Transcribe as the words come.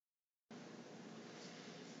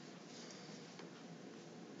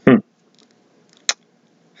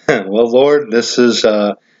Well, Lord, this is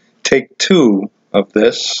take two of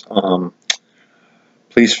this.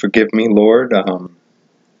 Please forgive me, Lord,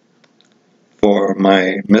 for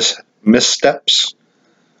my missteps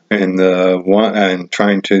and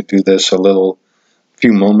trying to do this a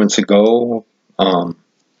few moments ago. Oh,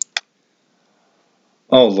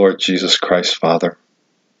 Lord Jesus Christ, Father,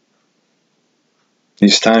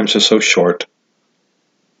 these times are so short.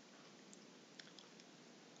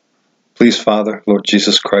 Please, Father, Lord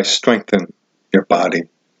Jesus Christ, strengthen your body.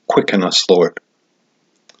 Quicken us, Lord.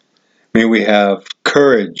 May we have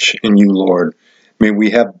courage in you, Lord. May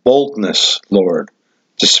we have boldness, Lord,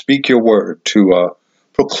 to speak your word, to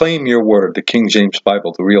proclaim your word, the King James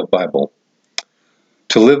Bible, the real Bible,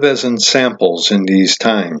 to live as ensamples in these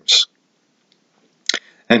times,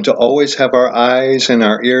 and to always have our eyes and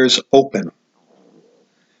our ears open,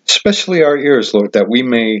 especially our ears, Lord, that we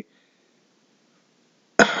may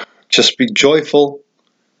just be joyful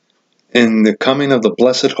in the coming of the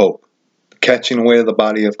blessed hope, the catching away of the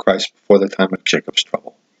body of Christ before the time of Jacob's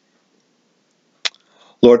trouble.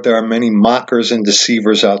 Lord, there are many mockers and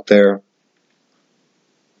deceivers out there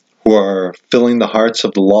who are filling the hearts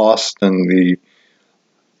of the lost and the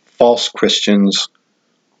false Christians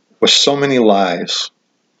with so many lies.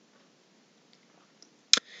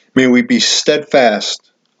 May we be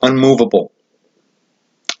steadfast, unmovable,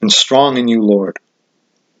 and strong in you, Lord.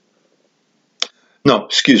 No,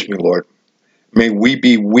 excuse me, Lord. May we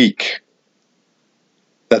be weak,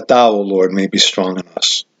 that thou, O Lord, may be strong in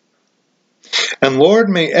us. And Lord,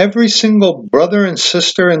 may every single brother and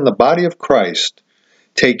sister in the body of Christ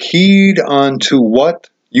take heed unto what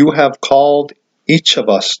you have called each of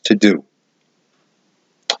us to do.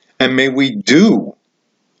 And may we do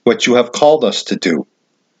what you have called us to do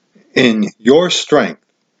in your strength,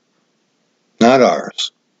 not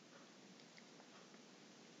ours.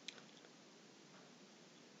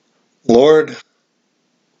 Lord,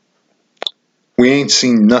 we ain't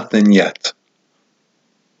seen nothing yet.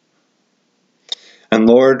 And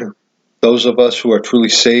Lord, those of us who are truly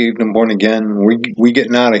saved and born again, we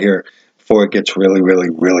getting out of here before it gets really, really,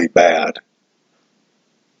 really bad.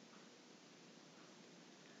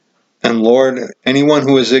 And Lord, anyone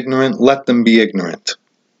who is ignorant, let them be ignorant.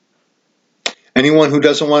 Anyone who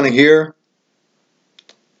doesn't want to hear,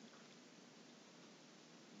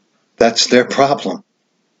 that's their problem.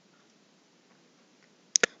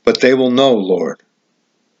 But they will know, Lord,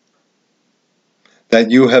 that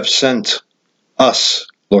you have sent us,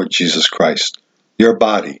 Lord Jesus Christ, your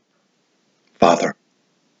body, Father,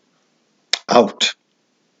 out.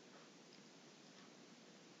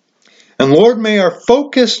 And Lord, may our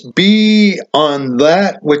focus be on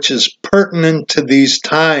that which is pertinent to these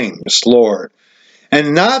times, Lord,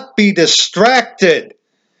 and not be distracted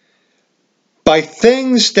by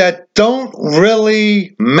things that don't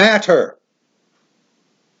really matter.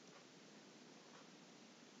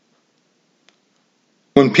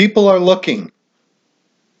 When people are looking,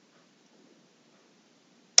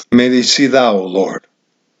 may they see thou, O Lord.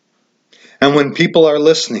 And when people are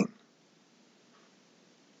listening,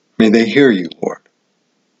 may they hear you, Lord.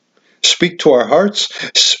 Speak to our hearts.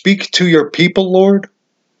 Speak to your people, Lord.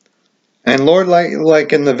 And Lord,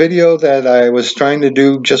 like in the video that I was trying to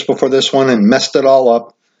do just before this one and messed it all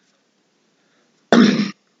up,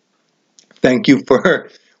 thank you for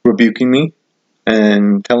rebuking me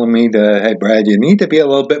and telling me hey, Brad, you need to be a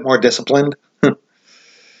little bit more disciplined.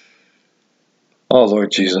 Oh,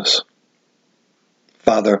 Lord Jesus.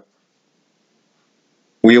 Father,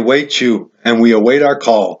 we await you and we await our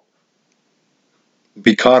call.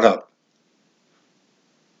 Be caught up.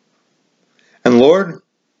 And Lord,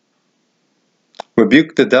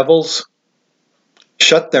 rebuke the devils,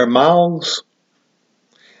 shut their mouths.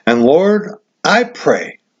 And Lord, I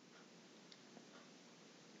pray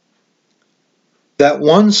that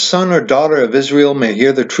one son or daughter of Israel may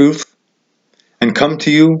hear the truth and come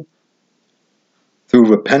to you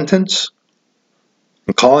through repentance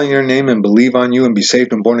and calling your name and believe on you and be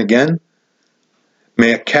saved and born again.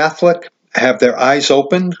 May a Catholic have their eyes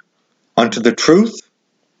opened unto the truth,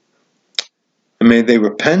 and may they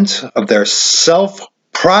repent of their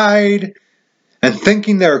self-pride and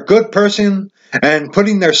thinking they're a good person and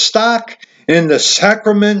putting their stock in the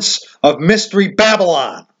sacraments of Mystery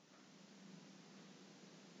Babylon.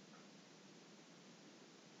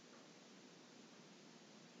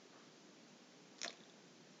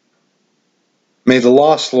 May the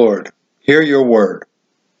lost, Lord, hear your word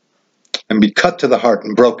and be cut to the heart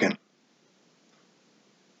and broken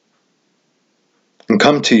and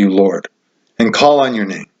come to you, Lord, and call on your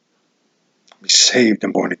name. Be saved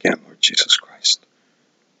and born again, Lord Jesus Christ.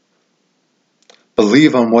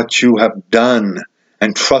 Believe on what you have done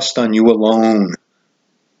and trust on you alone,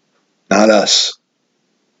 not us,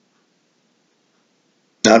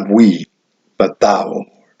 not we, but thou, O Lord.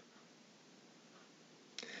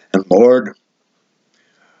 And Lord,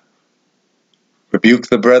 rebuke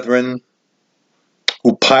the brethren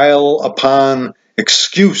who pile upon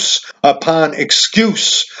excuse, upon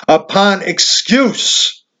excuse, upon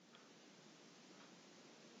excuse.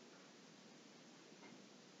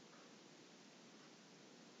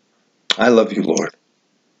 I love you, Lord.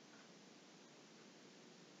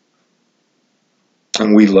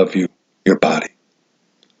 And we love you, your body.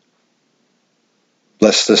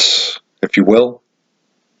 Bless this, if you will.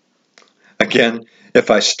 Again, if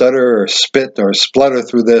I stutter or spit or splutter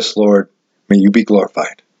through this, Lord, may you be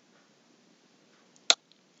glorified.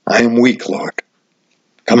 I am weak, Lord.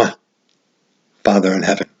 Come on, Father in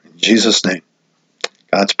heaven, in Jesus' name.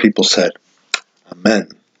 God's people said, Amen.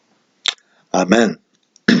 Amen.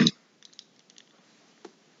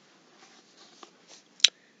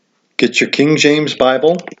 Get your King James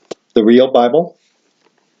Bible, the real Bible.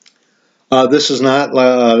 This is not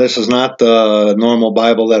the normal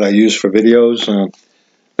Bible that I use for videos.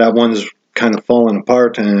 That one's kind of falling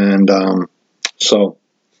apart, and so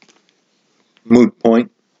moot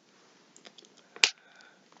point.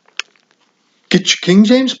 Get your King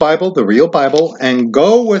James Bible, the real Bible, and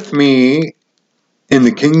go with me in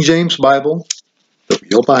the King James Bible, the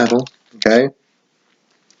real Bible. Okay.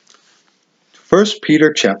 1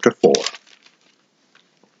 Peter chapter 4.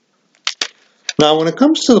 Now, when it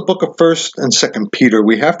comes to the book of 1st and 2nd Peter,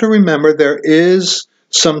 we have to remember there is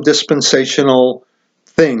some dispensational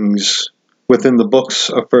things within the books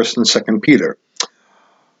of 1st and 2nd Peter.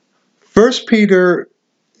 1st Peter,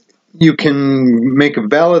 you can make a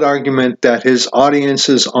valid argument that his audience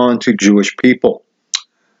is on to Jewish people,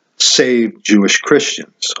 saved Jewish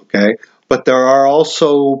Christians, okay? But there are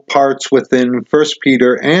also parts within 1st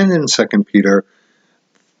Peter and in 2nd Peter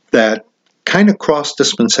that kind of cross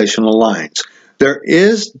dispensational lines. There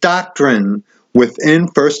is doctrine within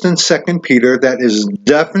 1st and 2nd Peter that is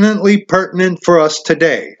definitely pertinent for us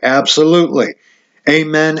today. Absolutely.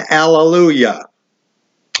 Amen. Alleluia.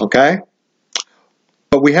 Okay?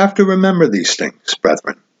 But we have to remember these things,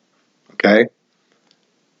 brethren. Okay?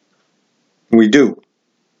 We do.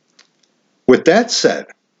 With that said,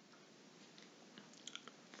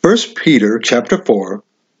 1 Peter chapter 4,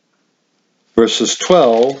 verses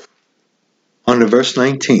 12 on to verse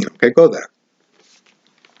 19. Okay, go there.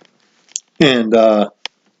 And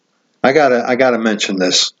I gotta mention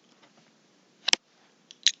this.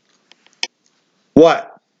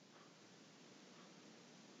 What?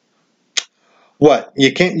 What?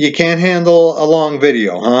 You can't handle a long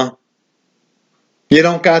video, huh? You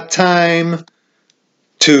don't got time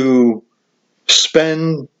to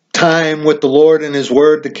spend time with the Lord and His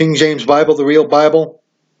Word, the King James Bible, the real Bible?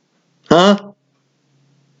 Huh?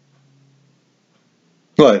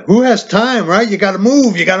 What? Who has time, right? You gotta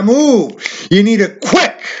move, you gotta move. You need it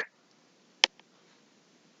quick.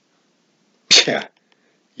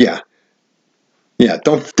 Yeah.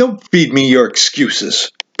 Don't feed me your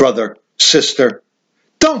excuses, brother, sister.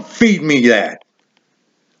 Don't feed me that.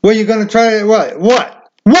 Well, you're gonna try to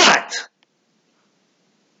What?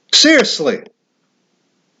 Seriously.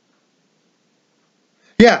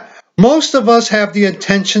 Yeah, most of us have the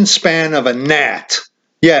attention span of a gnat.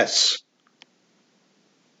 Yes.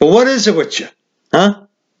 But what is it with you? Huh?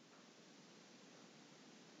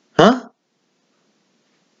 Huh?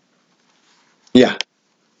 Yeah.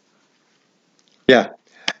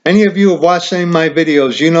 Any of you who have watched any of my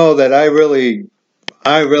videos, you know that I really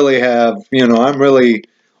have, I'm really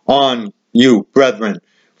on you, brethren,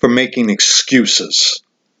 for making excuses.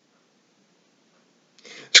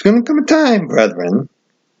 It's going to come a time, brethren,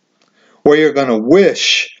 where you're going to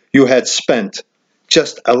wish you had spent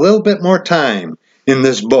just a little bit more time in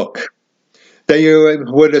this book, that you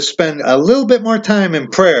would have spent a little bit more time in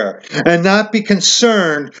prayer and not be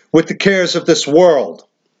concerned with the cares of this world.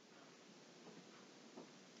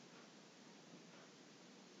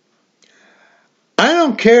 I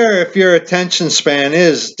don't care if your attention span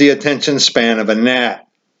is the attention span of a gnat.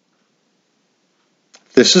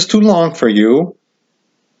 If this is too long for you,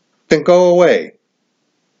 then go away.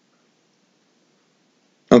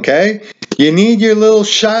 Okay? You need your little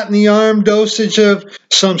shot in the arm dosage of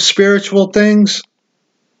some spiritual things?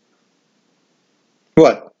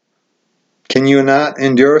 What? Can you not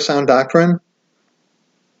endure sound doctrine?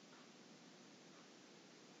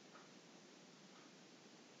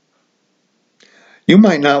 You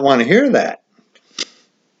might not want to hear that.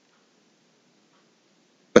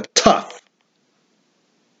 But tough.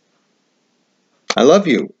 I love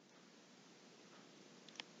you.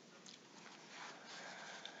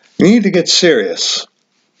 You need to get serious.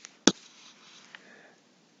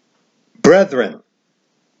 Brethren,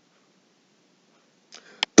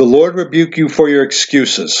 the Lord rebuke you for your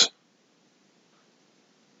excuses.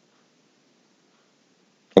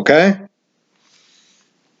 Okay?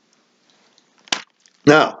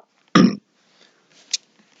 Now,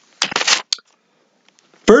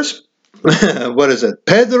 first, what is it?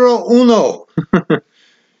 Pedro uno.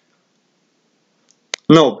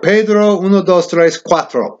 No, Pedro uno, dos, tres,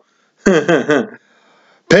 cuatro.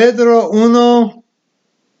 Pedro uno,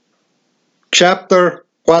 chapter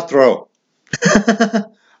cuatro.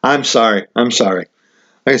 I'm sorry. Like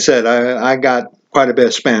I said, I got quite a bit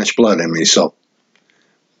of Spanish blood in me, so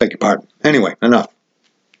beg your pardon. Anyway, enough.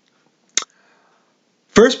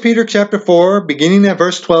 1 Peter chapter 4, beginning at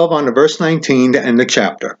verse 12 on to verse 19 to end the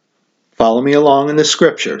chapter. Follow me along in the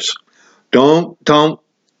scriptures. Don't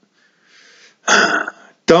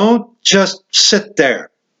just sit there.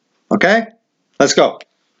 Okay? Let's go.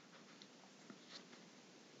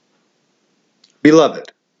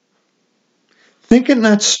 Beloved, think it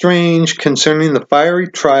not strange concerning the fiery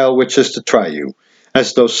trial which is to try you,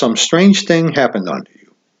 as though some strange thing happened unto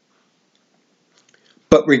you.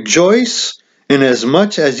 But rejoice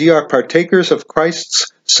inasmuch as ye are partakers of Christ's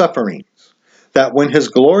sufferings, that when his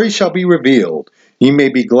glory shall be revealed, ye may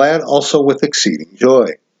be glad also with exceeding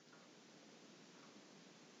joy.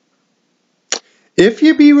 If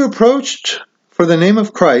ye be reproached for the name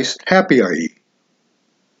of Christ, happy are ye.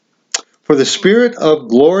 For the Spirit of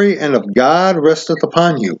glory and of God resteth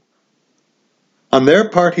upon you. On their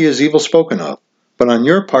part he is evil spoken of, but on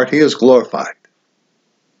your part he is glorified.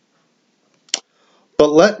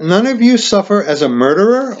 But let none of you suffer as a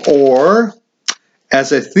murderer, or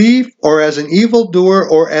as a thief, or as an evildoer,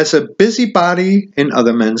 or as a busybody in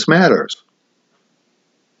other men's matters.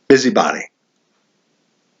 Busybody.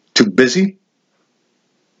 Too busy?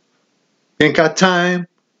 Ain't got time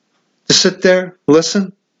to sit there,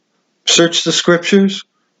 listen, search the scriptures?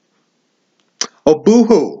 Oh,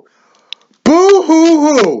 boo-hoo.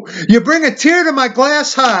 Boo-hoo-hoo. You bring a tear to my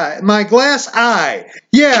glass eye.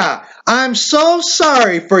 Yeah, I'm so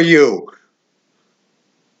sorry for you.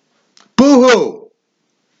 Boo-hoo.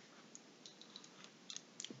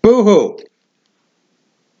 Boo-hoo.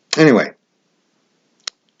 Anyway.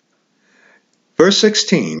 Verse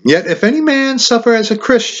 16. Yet if any man suffer as a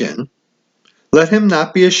Christian, let him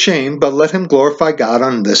not be ashamed, but let him glorify God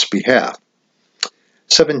on this behalf.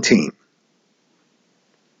 17.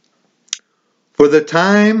 For the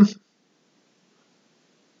time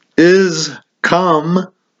is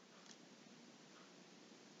come.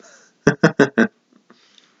 The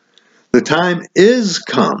time is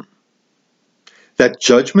come that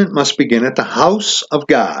judgment must begin at the house of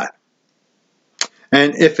God.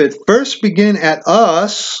 And if it first begin at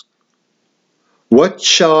us, what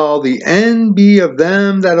shall the end be of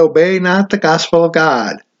them that obey not the gospel of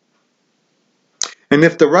God? And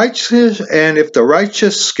if the righteous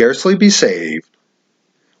scarcely be saved,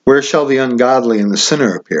 where shall the ungodly and the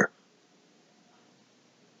sinner appear?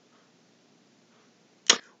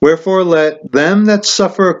 Wherefore let them that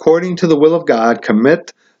suffer according to the will of God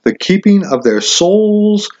commit the keeping of their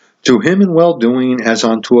souls to him in well-doing as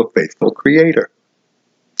unto a faithful Creator.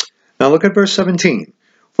 Now look at verse 17.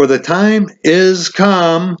 For the time is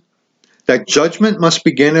come that judgment must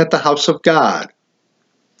begin at the house of God.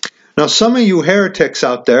 Now some of you heretics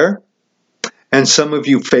out there, and some of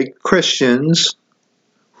you fake Christians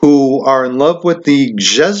who are in love with the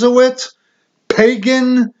Jesuit,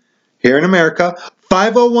 pagan, here in America,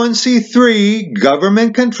 501c3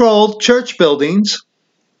 government-controlled church buildings.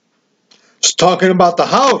 It's talking about the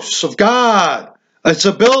house of God. It's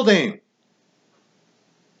a building.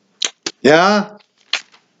 Yeah?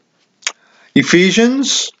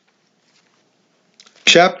 Ephesians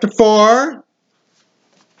chapter 4,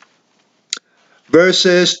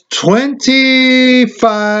 verses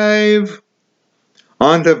 25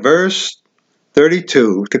 on to verse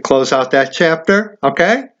 32 to close out that chapter.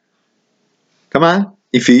 Okay? Come on.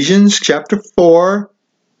 Ephesians chapter 4,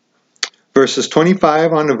 verses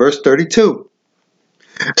 25 on to verse 32.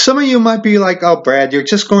 Some of you might be like, oh, Brad, you're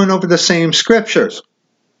just going over the same scriptures.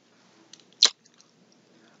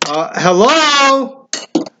 Hello?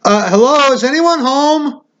 Hello? Is anyone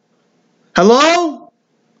home? Hello?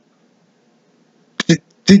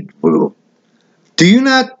 Do you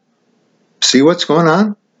not see what's going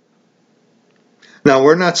on? Now,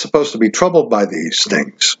 we're not supposed to be troubled by these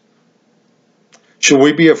things. Should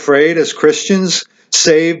we be afraid as Christians,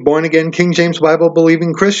 saved, born-again, King James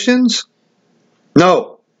Bible-believing Christians?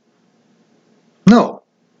 No. No.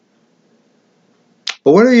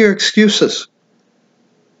 But what are your excuses?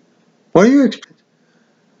 What are your excuses?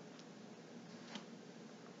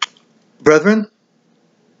 Brethren,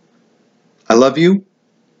 I love you.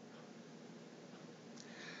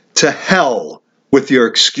 To hell with your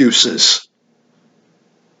excuses.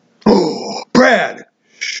 Oh, Brad!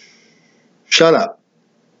 Shut up.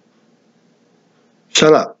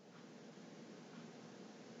 Shut up.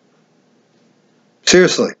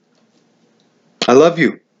 Seriously. I love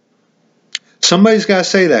you. Somebody's got to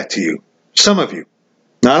say that to you. Some of you.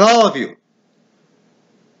 Not all of you.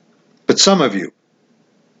 But some of you.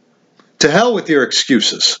 To hell with your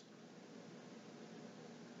excuses.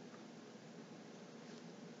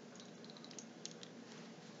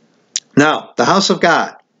 Now, the house of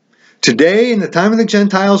God. Today, in the time of the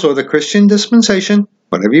Gentiles or the Christian dispensation,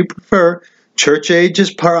 whatever you prefer, church age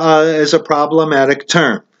is a problematic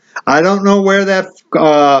term. I don't know where that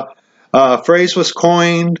phrase was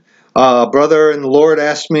coined. Brother in the Lord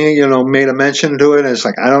asked me, made a mention to it, and it's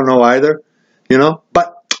like, I don't know either,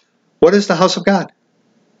 But what is the house of God?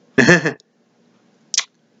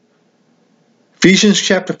 Ephesians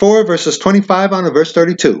chapter 4, verses 25 on to verse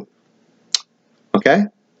 32. Okay?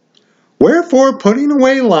 Wherefore, putting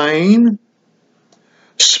away lying,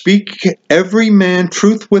 speak every man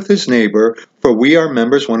truth with his neighbor, for we are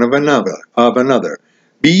members one of another.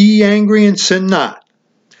 Be ye angry and sin not.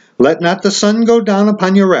 Let not the sun go down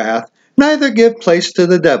upon your wrath, neither give place to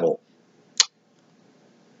the devil.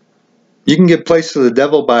 You can give place to the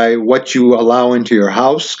devil by what you allow into your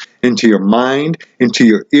house, into your mind, into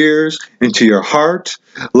your ears, into your heart,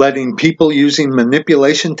 letting people using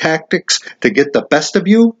manipulation tactics to get the best of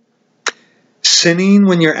you. Sinning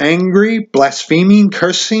when you're angry, blaspheming,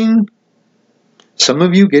 cursing. Some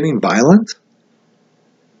of you getting violent.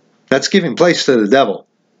 That's giving place to the devil.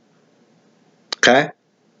 Okay?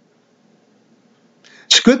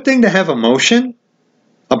 It's a good thing to have emotion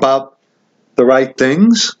about the right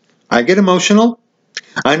things. I get emotional.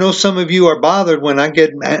 I know some of you are bothered when I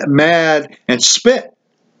get mad and spit.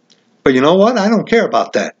 But you know what? I don't care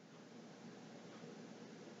about that.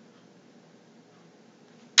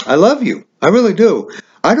 I love you. I really do.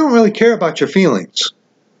 I don't really care about your feelings.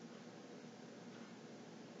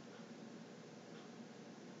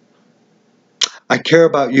 I care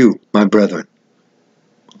about you, my brethren.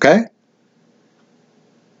 Okay?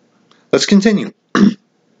 Let's continue.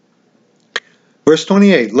 Verse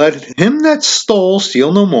 28, let him that stole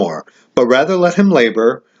steal no more, but rather let him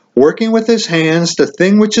labor, working with his hands the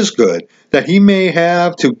thing which is good, that he may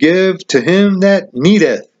have to give to him that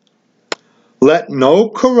needeth. Let no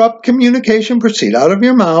corrupt communication proceed out of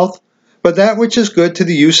your mouth, but that which is good to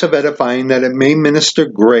the use of edifying, that it may minister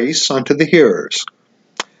grace unto the hearers.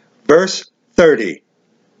 Verse 30.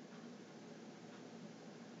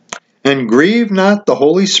 And grieve not the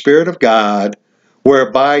Holy Spirit of God,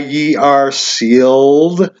 whereby ye are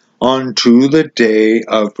sealed unto the day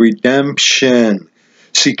of redemption.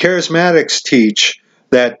 See, charismatics teach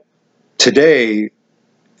that today,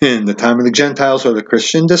 in the time of the Gentiles or the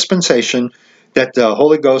Christian dispensation, that the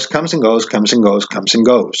Holy Ghost comes and goes, comes and goes, comes and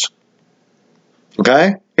goes.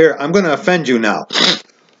 Okay? Here, I'm going to offend you now.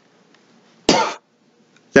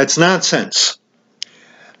 That's nonsense.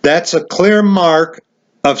 That's a clear mark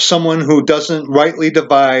of someone who doesn't rightly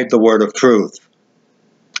divide the word of truth.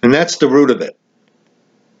 And that's the root of it.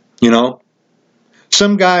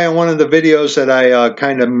 Some guy on one of the videos that I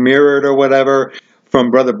kind of mirrored or whatever from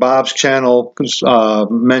Brother Bob's channel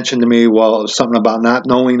mentioned to me, something about not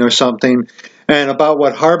knowing or something. And about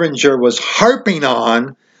what Harbinger was harping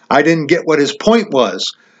on, I didn't get what his point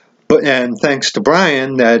was. And thanks to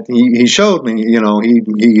Brian that he showed me,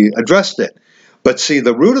 he addressed it. But see,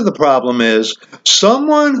 the root of the problem is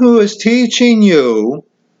someone who is teaching you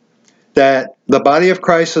that the body of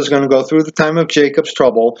Christ is going to go through the time of Jacob's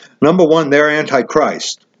trouble. Number one, they're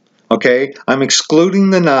antichrist. Okay? I'm excluding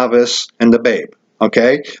the novice and the babe.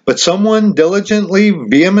 Okay? But someone diligently,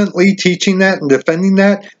 vehemently teaching that and defending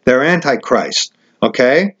that, they're antichrist.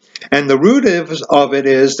 Okay? And the root of it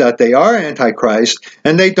is that they are antichrist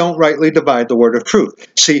and they don't rightly divide the word of truth.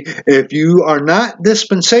 See, if you are not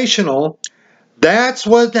dispensational, that's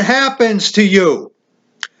what happens to you.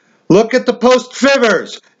 Look at the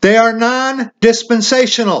post-tribbers. They are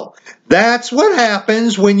non-dispensational. That's what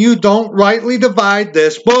happens when you don't rightly divide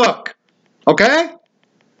this book. Okay?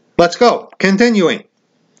 Let's go. Continuing.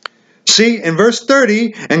 See, in verse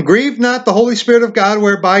 30, and grieve not the Holy Spirit of God,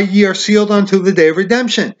 whereby ye are sealed unto the day of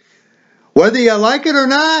redemption. Whether you like it or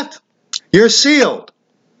not, you're sealed.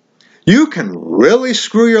 You can really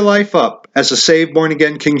screw your life up as a saved,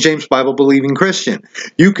 born-again, King James Bible-believing Christian.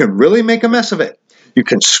 You can really make a mess of it. You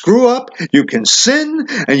can screw up, you can sin,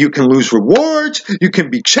 and you can lose rewards, you can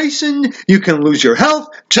be chastened, you can lose your health,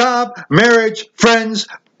 job, marriage, friends,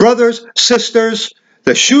 brothers, sisters.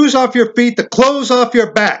 the shoes off your feet, the clothes off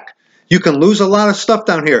your back. You can lose a lot of stuff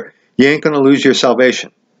down here. You ain't going to lose your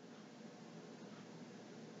salvation.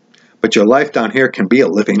 But your life down here can be a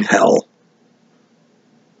living hell.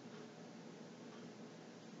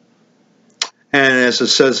 And as it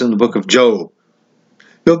says in the book of Job,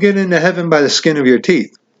 you'll get into heaven by the skin of your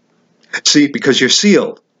teeth. See, because you're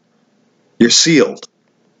sealed. You're sealed.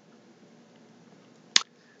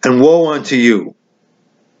 And woe unto you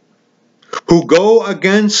who go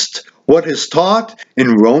against what is taught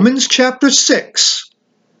in Romans chapter 6.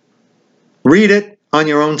 Read it on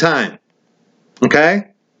your own time. Okay?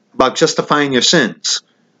 About justifying your sins.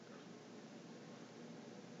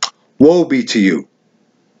 Woe be to you.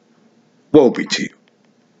 Woe be to you.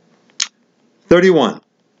 31.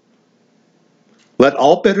 Let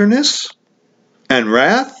all bitterness and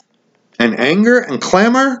wrath and anger and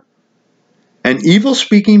clamor and evil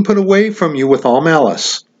speaking put away from you with all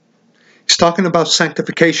malice. He's talking about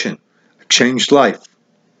sanctification, a changed life.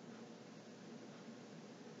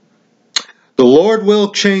 The Lord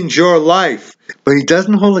will change your life, but He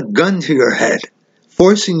doesn't hold a gun to your head,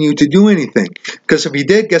 forcing you to do anything. Because if He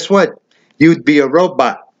did, guess what? You'd be a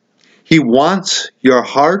robot. He wants your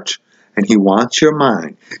heart and He wants your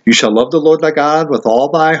mind. You shall love the Lord thy God with all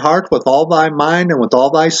thy heart, with all thy mind, and with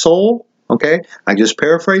all thy soul. Okay? I just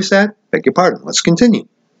paraphrased that. Beg your pardon. Let's continue.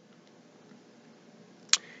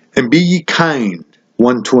 And be ye kind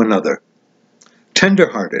one to another,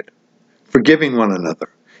 tender-hearted, forgiving one another,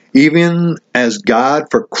 even as God,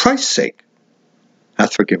 for Christ's sake,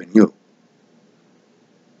 hath forgiven you.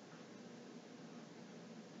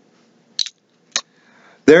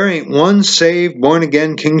 There ain't one saved,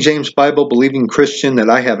 born-again, King James Bible-believing Christian that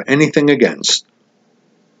I have anything against.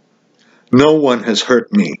 No one has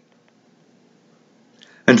hurt me.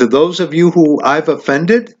 And to those of you who I've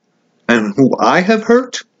offended and who I have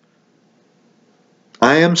hurt,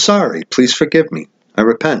 I am sorry. Please forgive me. I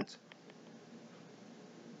repent.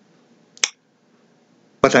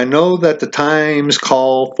 But I know that the times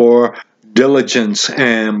call for diligence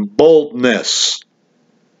and boldness.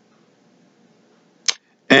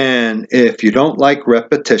 And if you don't like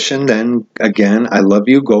repetition, then again, I love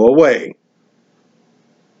you, go away.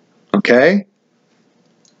 Okay?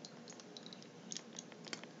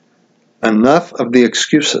 Enough of the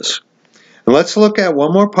excuses. And let's look at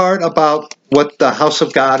one more part about what the house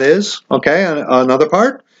of God is. Okay, another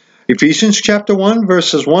part. Ephesians chapter 1,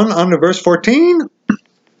 verses 1 on to verse 14.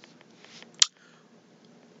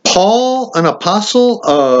 Paul, an apostle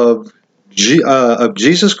of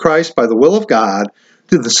Jesus Christ by the will of God,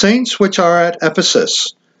 to the saints which are at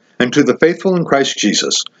Ephesus, and to the faithful in Christ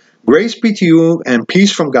Jesus. Grace be to you, and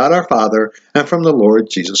peace from God our Father, and from the Lord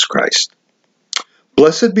Jesus Christ.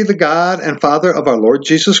 Blessed be the God and Father of our Lord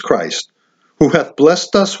Jesus Christ, who hath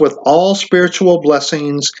blessed us with all spiritual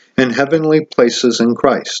blessings in heavenly places in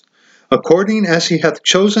Christ, according as He hath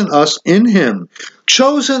chosen us in Him.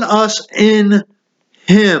 Chosen us in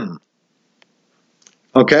Him.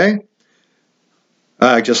 Okay?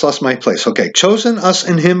 I just lost my place. Okay. Chosen us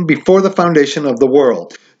in Him before the foundation of the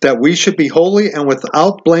world, that we should be holy and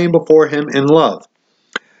without blame before Him in love.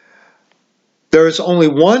 There is only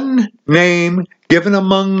one name given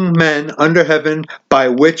among men under heaven by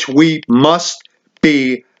which we must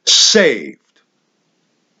be saved.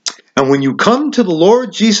 And when you come to the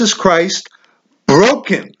Lord Jesus Christ,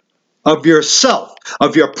 broken of yourself,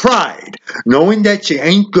 of your pride, knowing that you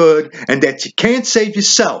ain't good and that you can't save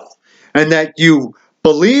yourself, and that you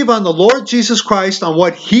believe on the Lord Jesus Christ, on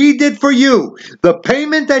what He did for you, the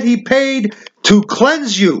payment that He paid to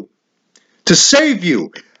cleanse you, to save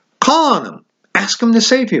you, call on Him. Ask Him to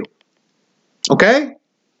save you. Okay?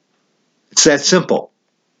 It's that simple.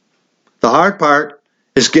 The hard part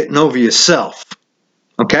is getting over yourself.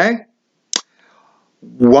 Okay?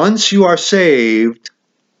 Once you are saved,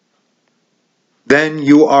 then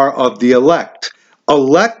you are of the elect.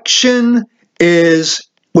 Election is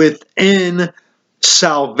within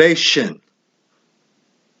salvation.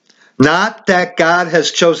 Not that God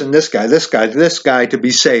has chosen this guy to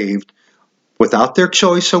be saved without their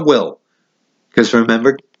choice or will. Because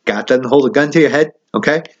remember, God doesn't hold a gun to your head,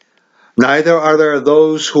 okay? Neither are there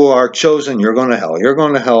those who are chosen, you're going to hell, you're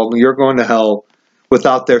going to hell, you're going to hell,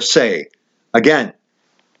 without their say. Again,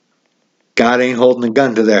 God ain't holding a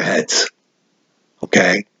gun to their heads,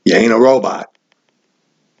 okay? You ain't a robot,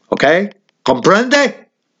 okay? Comprende?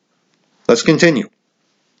 Let's continue.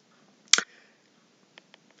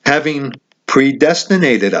 Having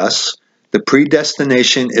predestinated us, the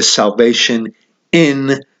predestination is salvation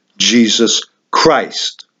in Jesus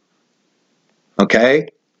Christ. Okay?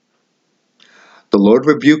 The Lord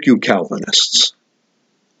rebuke you, Calvinists.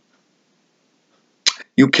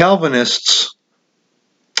 you Calvinists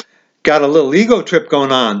got a little ego trip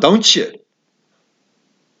going on, don't you?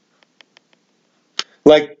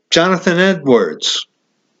 Like Jonathan Edwards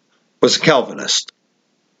was a Calvinist.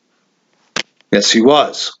 Yes, he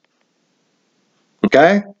was.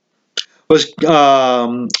 Okay?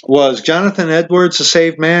 Was Jonathan Edwards a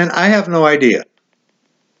saved man? I have no idea.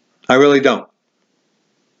 I really don't.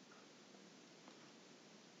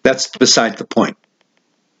 That's beside the point.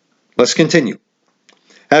 Let's continue.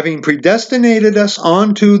 Having predestinated us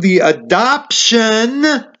unto the adoption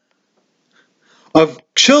of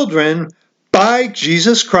children by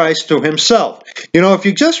Jesus Christ to himself. You know, if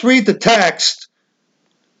you just read the text,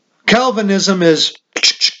 Calvinism is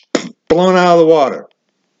blown out of the water.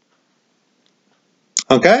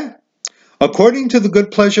 Okay? According to the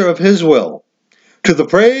good pleasure of his will, to the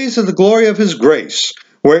praise of the glory of his grace,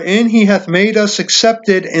 wherein he hath made us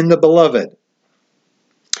accepted in the beloved,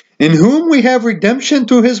 in whom we have redemption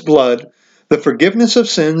through his blood, the forgiveness of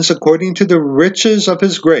sins, according to the riches of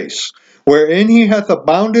his grace, wherein he hath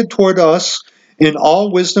abounded toward us in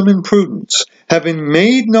all wisdom and prudence, having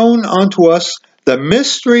made known unto us the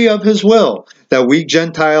mystery of his will, that we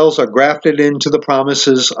Gentiles are grafted into the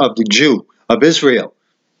promises of the Jew, of Israel,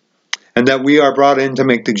 and that we are brought in to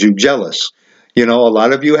make the Jew jealous. You know, a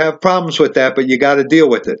lot of you have problems with that, but you got to deal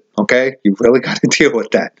with it, okay? You really got to deal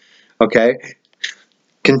with that, okay?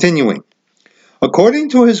 Continuing.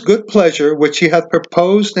 According to his good pleasure, which he hath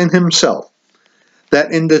proposed in himself,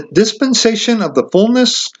 that in the dispensation of the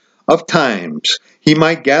fullness of times he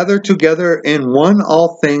might gather together in one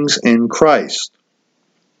all things in Christ,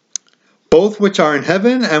 both which are in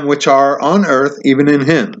heaven and which are on earth, even in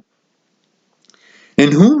him,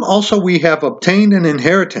 in whom also we have obtained an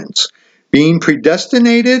inheritance, being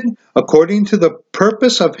predestinated according to the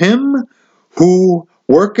purpose of him who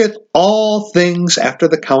worketh all things after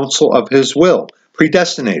the counsel of his will.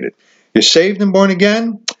 Predestinated. You're saved and born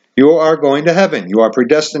again, you are going to heaven. You are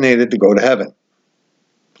predestinated to go to heaven.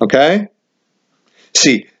 Okay?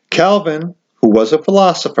 See, Calvin, who was a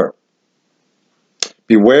philosopher,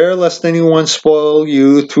 beware lest anyone spoil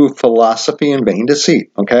you through philosophy and vain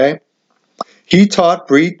deceit. Okay? He taught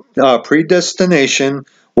predestination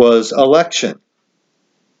was election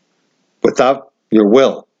without your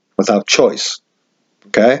will, without choice.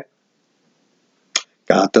 Okay?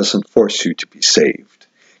 God doesn't force you to be saved.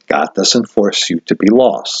 God doesn't force you to be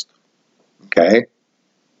lost. Okay?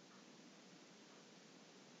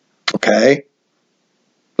 Okay?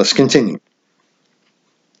 Let's continue.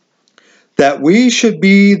 That we should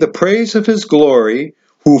be the praise of his glory,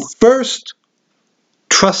 who first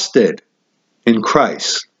trusted in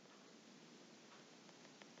Christ,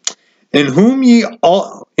 in whom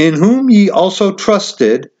ye also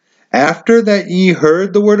trusted, after that ye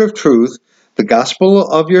heard the word of truth, the gospel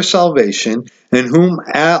of your salvation, in whom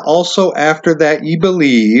also after that ye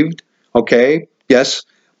believed. Okay, yes,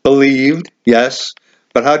 believed, yes.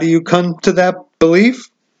 But how do you come to that belief?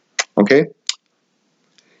 Okay.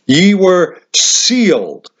 Ye were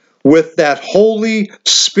sealed with that Holy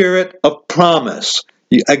Spirit of promise.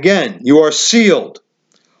 Again, you are sealed.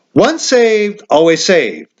 Once saved, always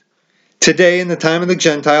saved. Today in the time of the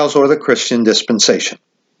Gentiles or the Christian dispensation.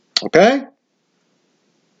 Okay?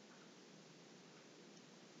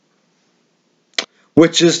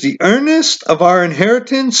 Which is the earnest of our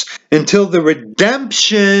inheritance until the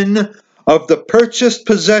redemption of the purchased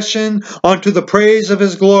possession unto the praise of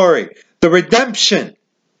his glory. The redemption.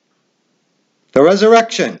 The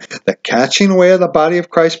resurrection. The catching away of the body of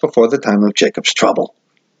Christ before the time of Jacob's trouble.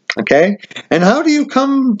 Okay? And how do you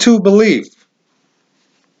come to believe?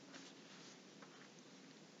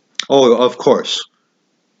 Oh, of course.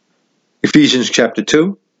 Ephesians chapter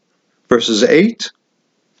 2, verses 8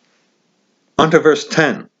 on to verse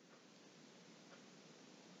 10.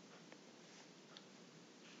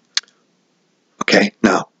 Okay,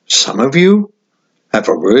 now, some of you have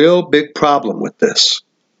a real big problem with this.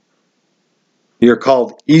 You're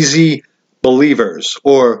called easy believers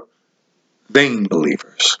or vain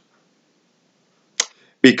believers.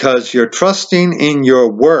 Because you're trusting in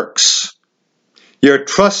your works. You're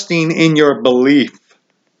trusting in your belief.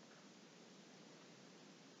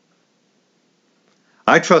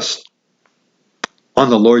 I trust on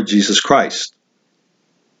the Lord Jesus Christ.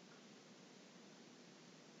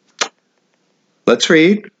 Let's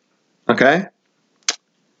read, okay?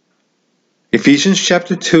 Ephesians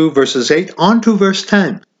chapter 2, verses 8 on to verse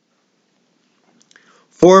 10.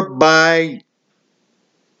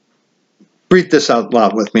 Read this out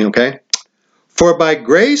loud with me, okay? For by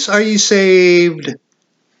grace are ye saved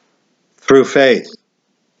through faith,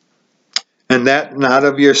 and that not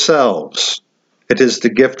of yourselves. It is the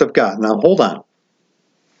gift of God. Now, hold on.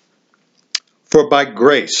 For by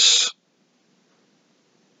grace,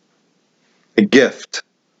 a gift,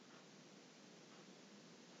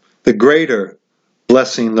 the greater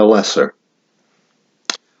blessing the lesser.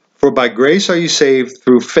 For by grace are you saved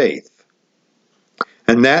through faith,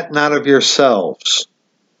 and that not of yourselves.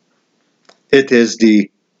 It is the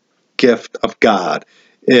gift of God.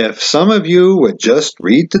 If some of you would just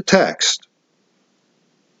read the text.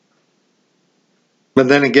 But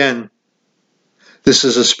then again, this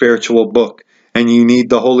is a spiritual book, and you need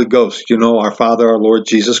the Holy Ghost. You know, our Father, our Lord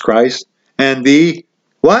Jesus Christ, and the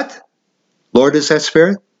what? Lord is that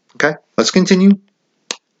Spirit? Okay, let's continue.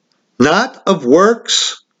 Not of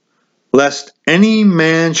works, lest any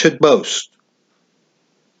man should boast.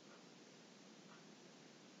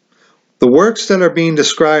 The works that are being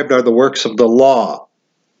described are the works of the law.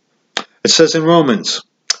 It says in Romans,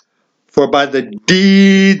 for by the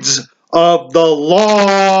deeds of the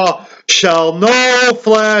law shall no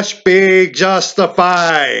flesh be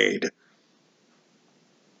justified.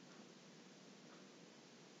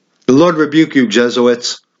 The Lord rebuke you,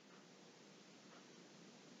 Jesuits.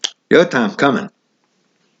 Your time coming.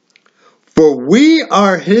 For we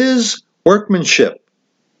are his workmanship,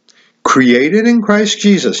 created in Christ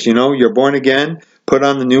Jesus. You know, you're born again, put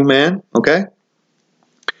on the new man, okay?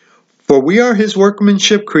 For we are his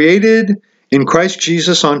workmanship, created in Christ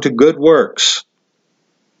Jesus unto good works.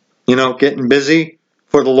 You know, getting busy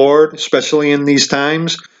for the Lord, especially in these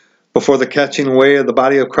times, before the catching away of the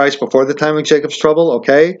body of Christ, before the time of Jacob's trouble,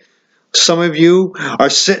 okay? Some of you are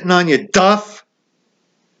sitting on your duff,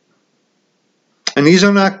 and these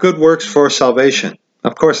are not good works for salvation.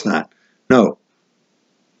 Of course not. No.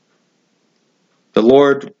 The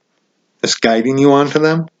Lord is guiding you onto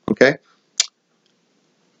them, okay?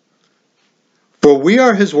 For we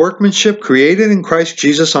are his workmanship, created in Christ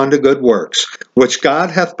Jesus unto good works, which God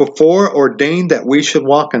hath before ordained that we should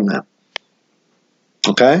walk in them.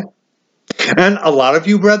 Okay? And a lot of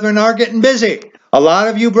you brethren are getting busy. A lot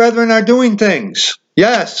of you brethren are doing things.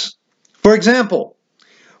 Yes. For example,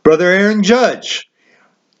 Brother Aaron Judge,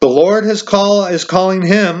 the Lord is calling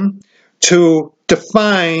him to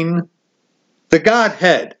define the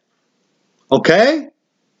Godhead. Okay?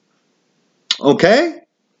 Okay?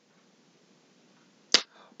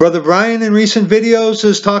 Brother Brian in recent videos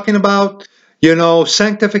is talking about, you know,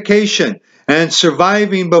 sanctification and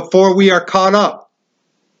surviving before we are caught up.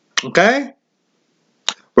 Okay?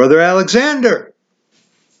 Brother Alexander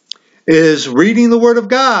is reading the Word of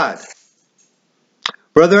God.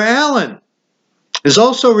 Brother Allen is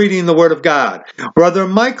also reading the Word of God. Brother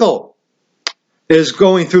Michael is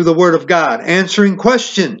going through the Word of God, answering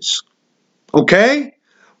questions. Okay?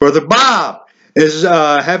 Brother Bob is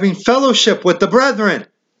having fellowship with the brethren.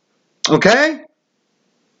 Okay?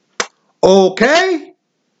 Okay?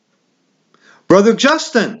 Brother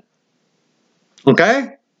Justin.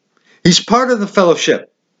 Okay? He's part of the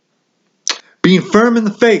fellowship. Being firm in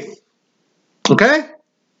the faith. Okay?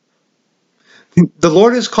 The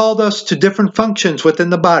Lord has called us to different functions within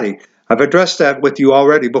the body. I've addressed that with you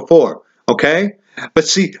already before. Okay? But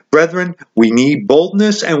see, brethren, we need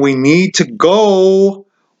boldness and we need to go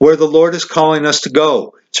where the Lord is calling us to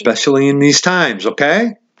go, especially in these times.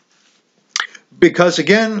 Okay? Because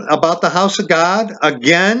again, about the house of God,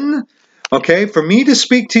 again, okay, for me to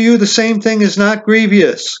speak to you the same thing is not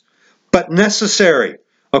grievous, but necessary.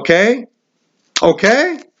 Okay?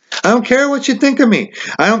 Okay? I don't care what you think of me.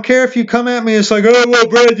 I don't care if you come at me and it's like, oh, well,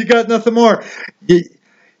 Brad, you got nothing more.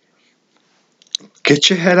 Get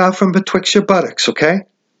your head out from betwixt your buttocks, okay?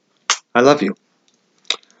 I love you.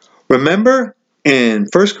 Remember in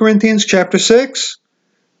 1 Corinthians chapter 6,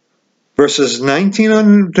 verses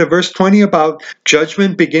 19 to verse 20 about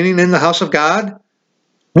judgment beginning in the house of God?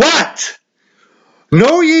 What?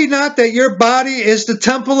 Know ye not that your body is the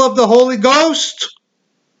temple of the Holy Ghost?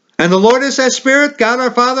 And the Lord is that Spirit, God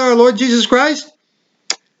our Father, our Lord Jesus Christ,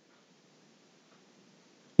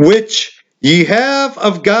 which ye have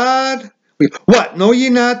of God. What? Know ye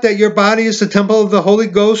not that your body is the temple of the Holy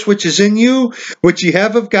Ghost, which is in you, which ye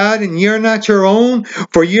have of God, and ye are not your own?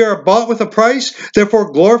 For ye are bought with a price.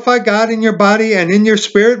 Therefore glorify God in your body and in your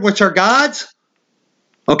spirit, which are God's.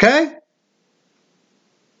 Okay?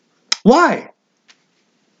 Why?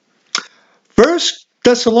 1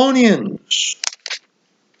 Thessalonians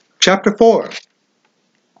chapter 4.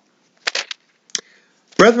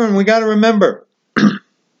 Brethren, we got to remember,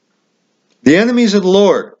 the enemies of the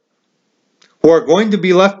Lord who are going to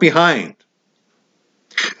be left behind.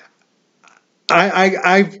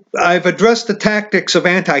 I've addressed the tactics of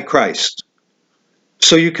Antichrist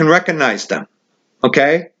so you can recognize them.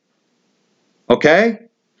 Okay? Okay?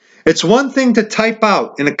 It's one thing to type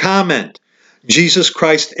out in a comment, Jesus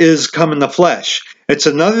Christ is come in the flesh. It's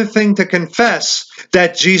another thing to confess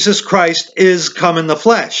that Jesus Christ is come in the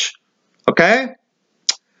flesh. Okay?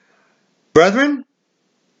 Brethren,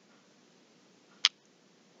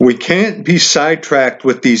 we can't be sidetracked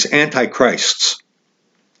with these antichrists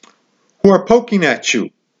who are poking at you,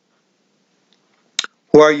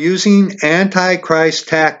 who are using antichrist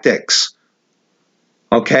tactics.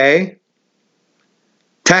 Okay?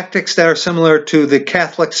 Tactics that are similar to the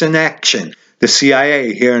Catholics in Action, the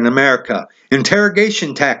CIA here in America.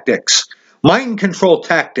 Interrogation tactics, mind control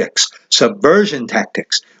tactics, subversion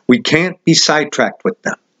tactics. We can't be sidetracked with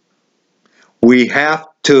them. We have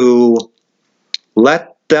to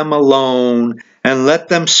let them alone and let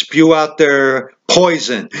them spew out their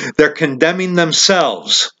poison. They're condemning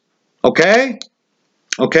themselves. Okay?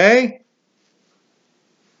 Okay?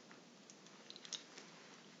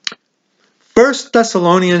 1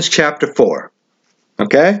 Thessalonians chapter 4.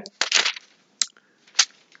 Okay?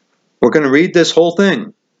 We're going to read this whole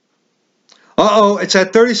thing. Uh-oh, it's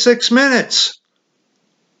at 36 minutes.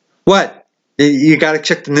 What? You got to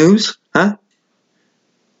check the news? Huh?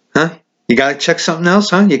 Huh? You got to check something else?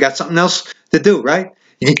 Huh? You got something else to do, right?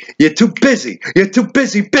 You're too busy. You're too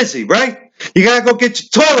busy, right? You got to go get your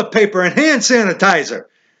toilet paper and hand sanitizer,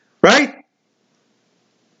 right?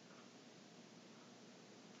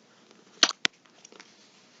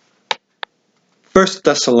 First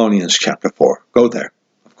Thessalonians chapter 4. Go there,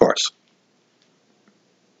 of course.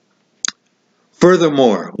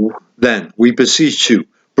 Furthermore, then, we beseech you,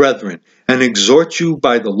 brethren, and exhort you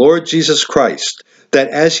by the Lord Jesus Christ, that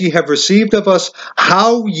as ye have received of us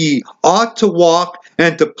how ye ought to walk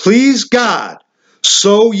and to please God,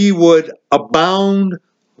 so ye would abound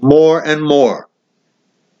more and more.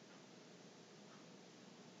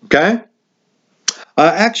 Okay?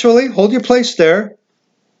 Actually, hold your place there.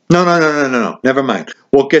 No. Never mind.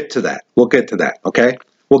 We'll get to that. We'll get to that. Okay?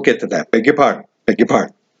 We'll get to that. Beg your pardon. Beg your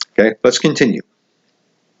pardon. Okay? Let's continue.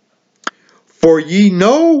 For ye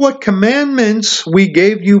know what commandments we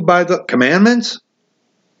gave you by the... Commandments?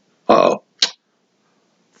 Uh-oh.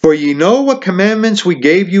 For ye know what commandments we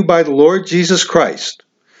gave you by the Lord Jesus Christ.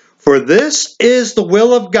 For this is the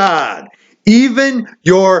will of God, even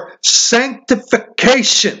your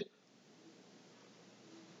sanctification.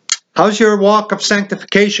 How's your walk of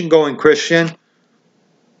sanctification going, Christian?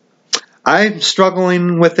 I'm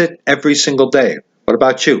struggling with it every single day. What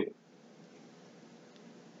about you?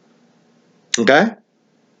 Okay?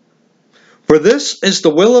 For this is the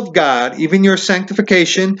will of God, even your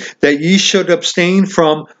sanctification, that ye should abstain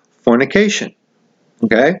from fornication.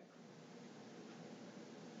 Okay?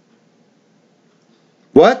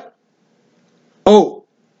 What? Oh,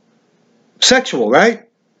 sexual, right?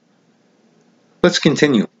 Let's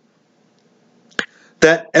continue.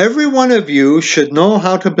 That every one of you should know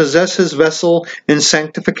how to possess his vessel in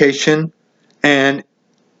sanctification and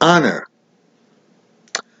honor,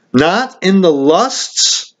 not in the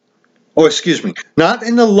lust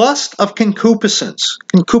of concupiscence,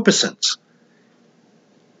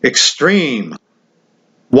 extreme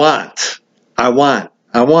want. I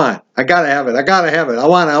gotta have it, I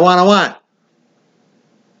want.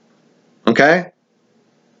 Okay?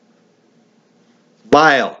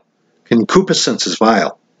 Vile. Concupiscence is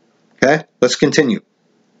vile. Okay? Let's continue.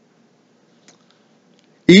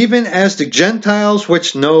 Even as the Gentiles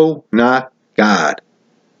which know not God,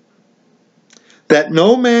 that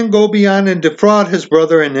no man go beyond and defraud his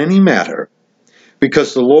brother in any matter,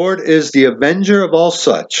 because the Lord is the avenger of all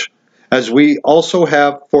such, as we also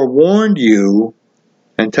have forewarned you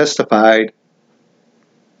and testified.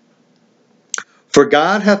 For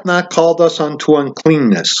God hath not called us unto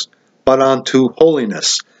uncleanness, but unto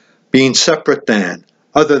holiness, being separate than,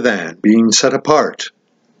 other than, being set apart.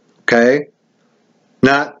 Okay?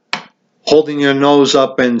 Not holding your nose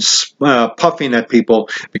up and puffing at people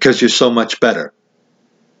because you're so much better.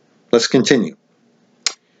 Let's continue.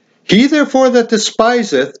 He therefore that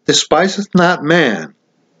despiseth not man,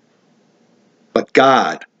 but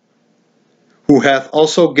God, who hath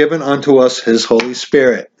also given unto us his Holy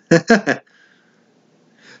Spirit.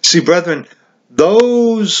 See, brethren,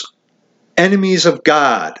 those enemies of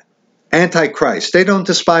God, Antichrist, they don't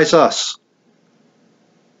despise us.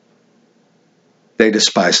 They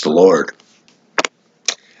despise the Lord.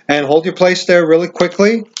 And hold your place there really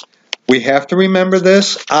quickly. We have to remember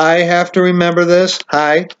this. I have to remember this.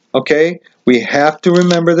 Okay? We have to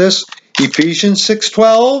remember this. Ephesians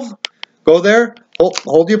 6:12. Go there.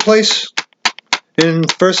 Hold your place in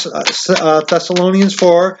 1 Thessalonians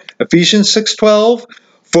 4. Ephesians 6:12.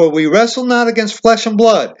 For we wrestle not against flesh and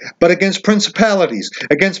blood, but against principalities,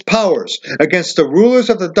 against powers, against the rulers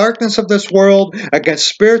of the darkness of this world, against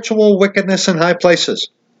spiritual wickedness in high places.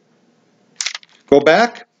 Go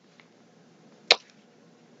back.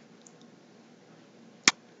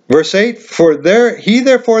 Verse 8, he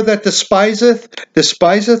therefore that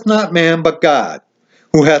despiseth not man but God,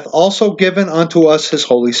 who hath also given unto us his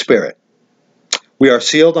Holy Spirit. We are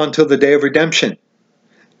sealed until the day of redemption,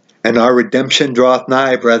 and our redemption draweth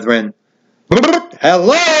nigh, brethren.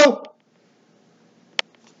 Hello!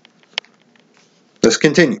 Let's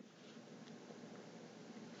continue.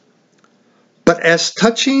 But as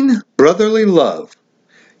touching brotherly love,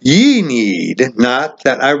 ye need not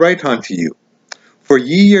that I write unto you, for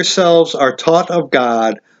ye yourselves are taught of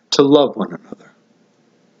God to love one another.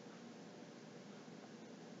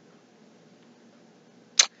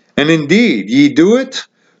 And indeed, ye do it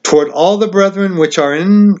toward all the brethren which are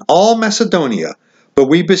in all Macedonia. But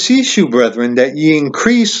we beseech you, brethren, that ye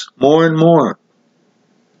increase more and more,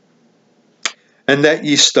 and that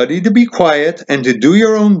ye study to be quiet, and to do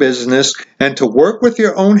your own business, and to work with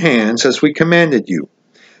your own hands, as we commanded you,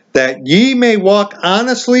 that ye may walk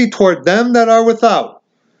honestly toward them that are without,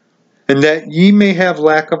 and that ye may have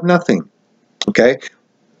lack of nothing. Okay?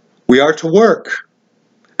 We are to work,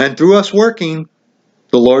 and through us working,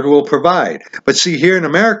 the Lord will provide. But see, here in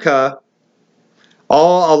America, a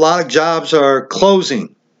lot of jobs are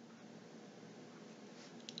closing.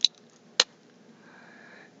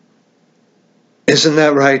 Isn't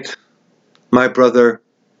that right, my brother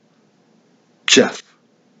Jeff?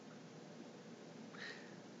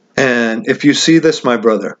 And if you see this, my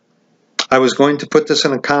brother, I was going to put this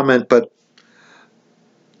in a comment, but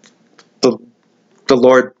the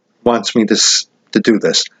Lord wants me to do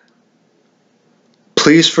this.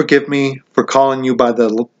 Please forgive me for calling you by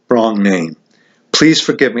the wrong name. Please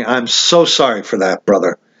forgive me. I'm so sorry for that,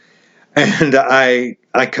 brother. And I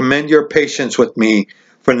commend your patience with me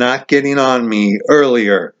for not getting on me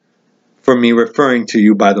earlier for me referring to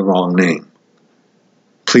you by the wrong name.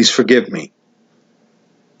 Please forgive me.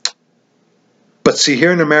 But see,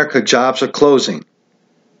 here in America, jobs are closing.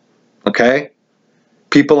 Okay?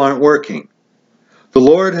 People aren't working. The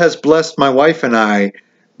Lord has blessed my wife and I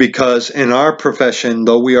because in our profession,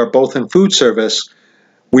 though we are both in food service,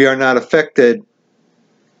 we are not affected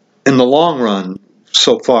in the long run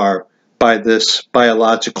so far by this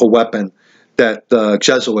biological weapon that the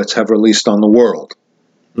Jesuits have released on the world.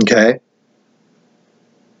 Okay?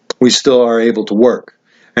 We still are able to work,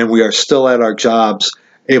 and we are still at our jobs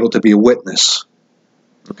able to be a witness.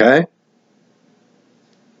 Okay?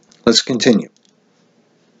 Let's continue.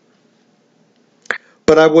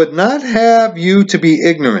 But I would not have you to be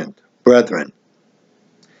ignorant, brethren,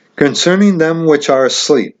 concerning them which are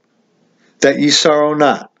asleep, that ye sorrow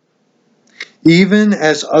not, even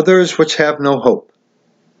as others which have no hope.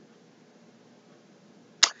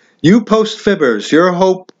 You post-fibbers, your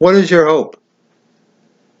hope, what is your hope?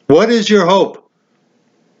 What is your hope?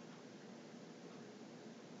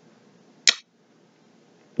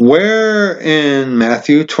 Where in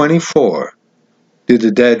Matthew 24 do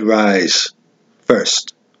the dead rise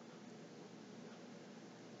first?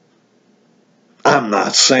 I'm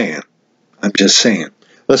not saying. I'm just saying.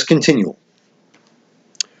 Let's continue.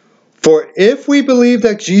 For if we believe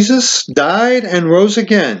that Jesus died and rose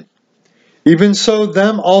again, even so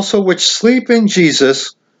them also which sleep in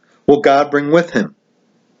Jesus will God bring with him.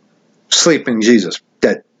 Sleep in Jesus,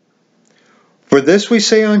 dead. For this we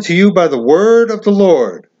say unto you by the word of the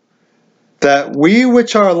Lord, that we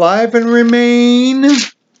which are alive and remain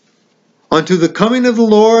unto the coming of the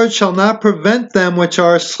Lord shall not prevent them which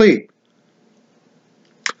are asleep.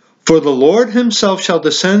 For the Lord himself shall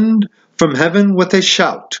descend from heaven with a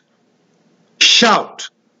shout. Shout.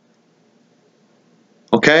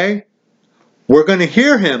 Okay? We're going to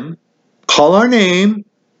hear him call our name.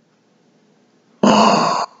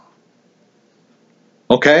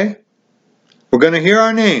 Okay? We're going to hear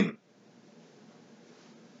our name.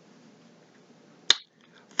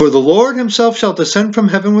 For the Lord himself shall descend from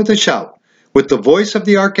heaven with a shout, with the voice of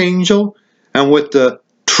the archangel, and with the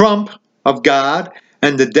trump of God,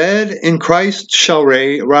 and the dead in Christ shall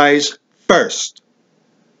rise first.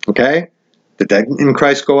 Okay? The dead in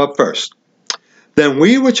Christ go up first. Then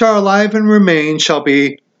we which are alive and remain shall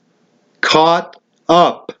be caught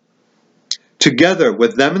up together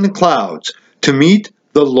with them in the clouds to meet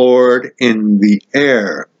the Lord in the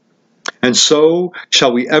air. And so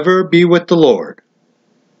shall we ever be with the Lord.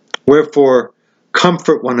 Wherefore,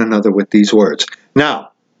 comfort one another with these words.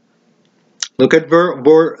 Now, look at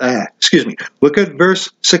look at verse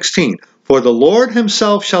 16. For the Lord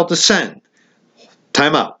himself shall descend.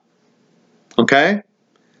 Time out. Okay?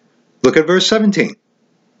 Look at verse 17.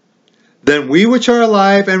 Then we which are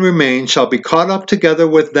alive and remain shall be caught up together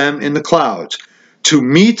with them in the clouds, to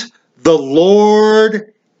meet the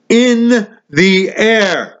Lord in the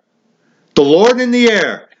air. The Lord in the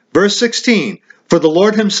air. Verse 16. For the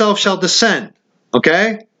Lord himself shall descend.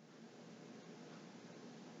 Okay?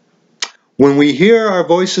 When we hear our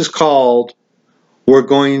voices called, we're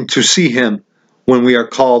going to see him. When we are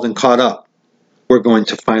called and caught up, we're going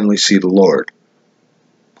to finally see the Lord.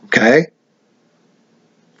 Okay?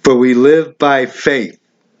 For we live by faith,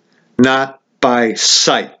 not by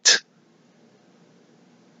sight.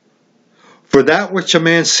 For that which a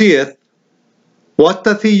man seeth, what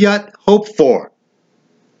doth he yet hope for?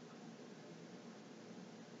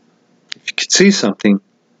 If you can see something,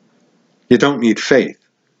 you don't need faith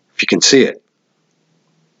if you can see it.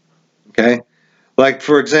 Okay? Like,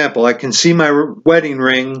 for example, I can see my wedding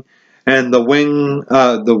ring and the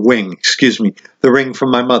ring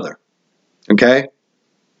from my mother. Okay?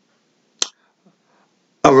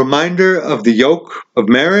 A reminder of the yoke of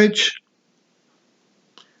marriage,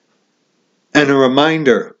 and a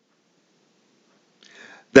reminder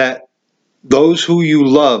that those who you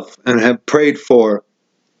love and have prayed for,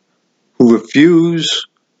 who refuse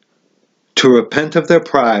to repent of their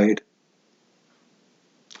pride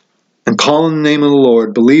and call on the name of the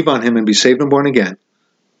Lord, believe on him and be saved and born again,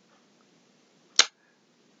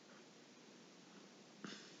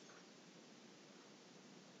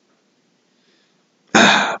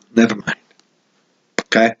 never mind.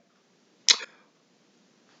 Okay?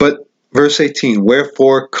 But verse 18,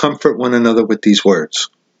 wherefore comfort one another with these words.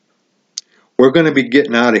 We're going to be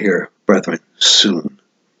getting out of here, brethren, soon.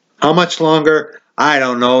 How much longer? I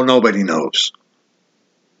don't know. Nobody knows.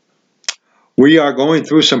 We are going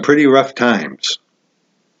through some pretty rough times.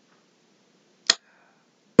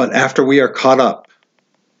 But after we are caught up,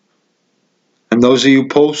 and those of you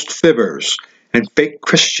post-fibbers and fake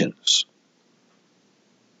Christians,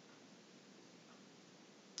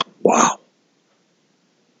 wow.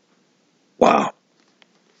 Wow.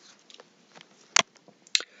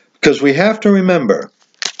 Because we have to remember,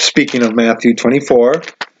 speaking of Matthew 24,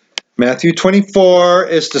 Matthew 24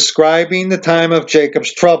 is describing the time of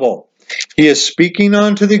Jacob's trouble. He is speaking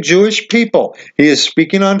unto the Jewish people. He is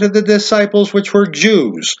speaking unto the disciples which were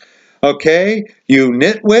Jews. Okay? You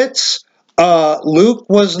nitwits. Luke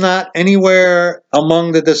was not anywhere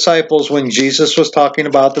among the disciples when Jesus was talking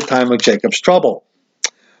about the time of Jacob's trouble,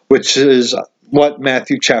 which is what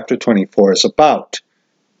Matthew chapter 24 is about.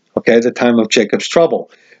 Okay? The time of Jacob's trouble.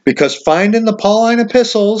 Because find in the Pauline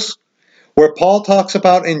epistles where Paul talks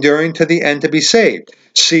about enduring to the end to be saved.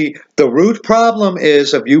 See, the root problem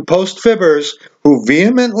is of you post-fibbers who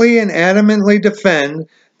vehemently and adamantly defend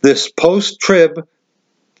this post-trib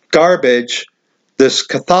garbage, this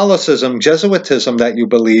Catholicism, Jesuitism that you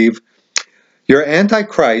believe. You're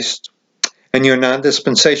antichrist and you're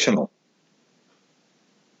non-dispensational.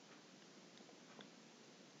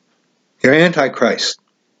 You're antichrist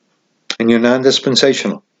and you're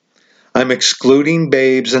non-dispensational. I'm excluding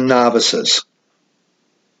babes and novices.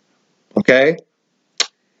 Okay?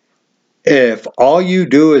 If all you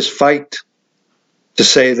do is fight to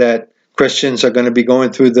say that Christians are going to be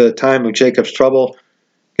going through the time of Jacob's trouble,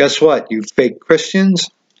 guess what? You fake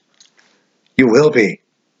Christians, you will be.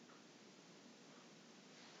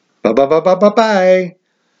 Bye-bye-bye-bye-bye.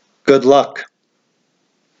 Good luck.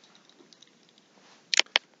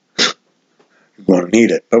 You're going to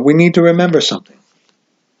need it. But we need to remember something.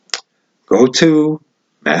 Go to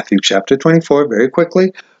Matthew chapter 24 very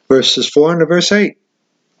quickly, verses 4 and verse 8.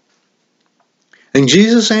 And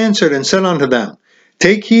Jesus answered and said unto them,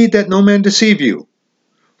 take heed that no man deceive you.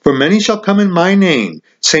 For many shall come in my name,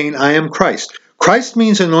 saying, I am Christ. Christ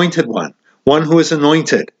means anointed one who is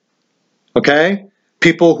anointed. Okay?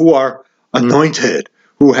 People who are anointed,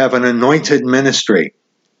 who have an anointed ministry.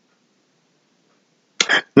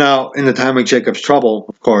 Now, in the time of Jacob's trouble,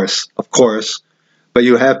 of course, but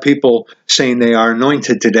you have people saying they are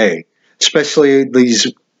anointed today, especially these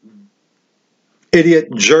idiot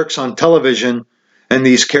jerks on television and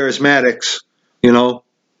these charismatics,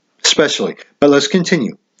 especially. But let's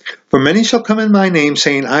continue. For many shall come in my name,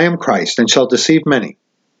 saying, I am Christ, and shall deceive many.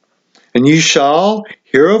 And ye shall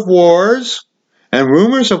hear of wars and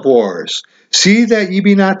rumors of wars. See that ye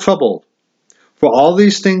be not troubled. For all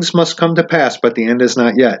these things must come to pass, but the end is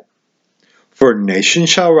not yet. For nation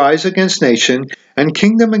shall rise against nation, and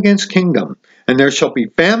kingdom against kingdom. And there shall be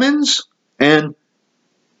famines and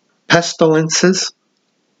pestilences,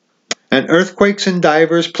 and earthquakes in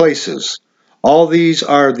divers places. All these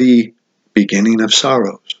are the beginning of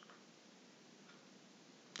sorrows.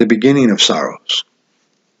 The beginning of sorrows.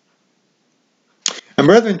 And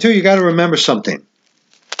brethren, too, you got to remember something.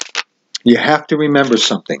 You have to remember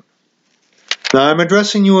something. Now, I'm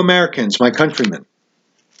addressing you Americans, my countrymen.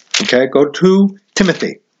 Okay, go to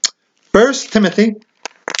Timothy. 1 Timothy,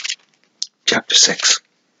 chapter 6.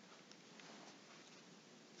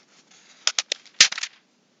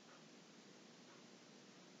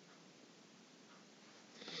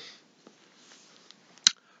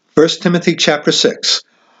 First Timothy chapter 6.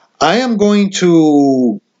 I am going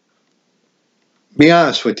to be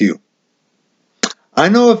honest with you. I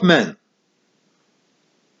know of men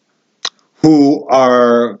who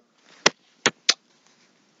are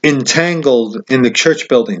entangled in the church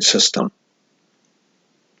building system,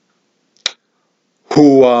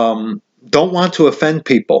 who don't want to offend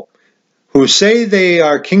people, who say they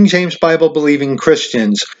are King James Bible believing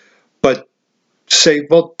Christians, but say,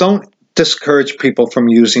 well, don't discourage people from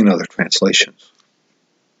using other translations.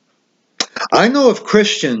 I know of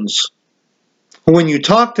Christians who, when you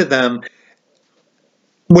talk to them,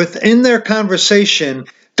 within their conversation,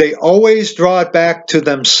 they always draw it back to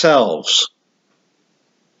themselves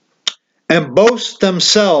and boast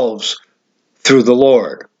themselves through the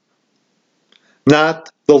Lord, not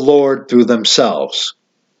the Lord through themselves.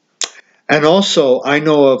 And also, I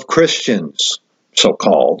know of Christians,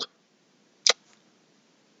 so-called,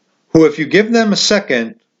 who, if you give them a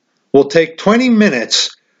second, will take 20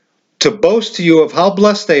 minutes to boast to you of how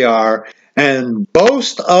blessed they are and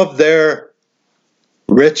boast of their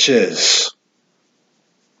riches.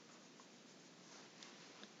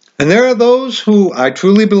 And there are those who I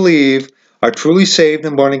truly believe are truly saved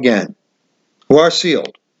and born again, who are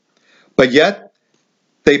sealed. But yet,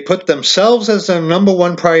 they put themselves as their number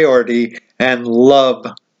one priority and love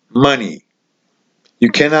money. You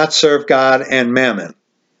cannot serve God and mammon.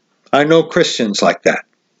 I know Christians like that.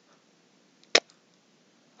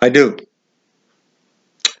 I do.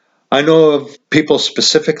 I know of people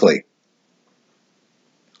specifically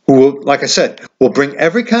who will, like I said, will bring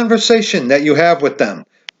every conversation that you have with them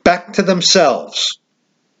back to themselves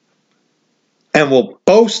and will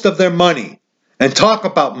boast of their money and talk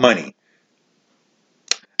about money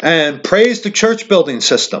and praise the church building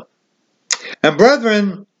system. And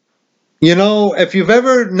brethren, you know, if you've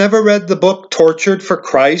never read the book Tortured for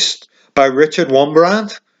Christ by Richard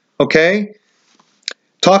Wurmbrand, okay,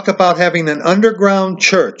 talk about having an underground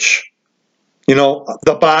church, you know,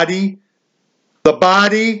 the body,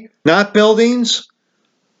 not buildings,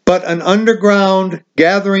 but an underground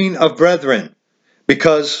gathering of brethren,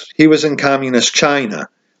 because he was in communist China,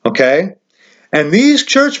 okay? And these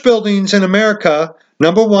church buildings in America,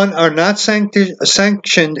 number one, are not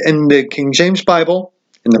sanctioned in the King James Bible,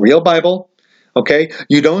 in the real Bible, okay?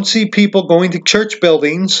 You don't see people going to church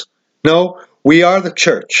buildings. No, we are the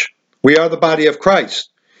church. We are the body of Christ.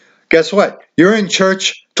 Guess what? You're in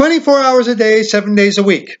church 24 hours a day, 7 days a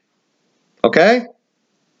week, okay?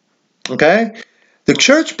 Okay? The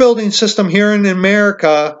church building system here in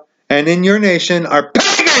America and in your nation are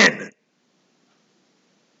pagan.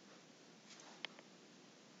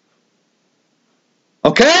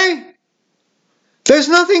 Okay? There's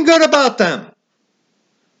nothing good about them.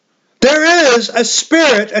 There is a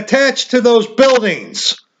spirit attached to those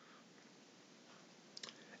buildings.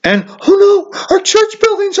 And, oh no, our church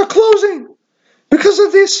buildings are closing because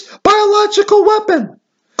of this biological weapon.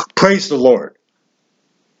 Praise the Lord.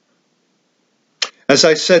 As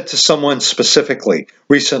I said to someone specifically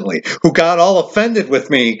recently who got all offended with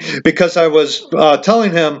me because I was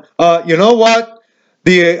telling him, you know what?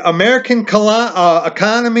 The American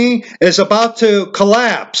economy is about to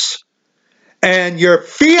collapse. And your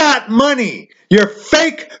fiat money, your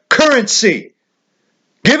fake currency,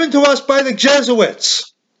 given to us by the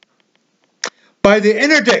Jesuits, by the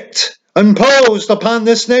interdict imposed upon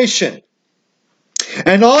this nation,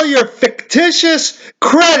 and all your fictitious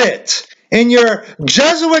credit in your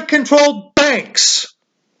Jesuit-controlled banks,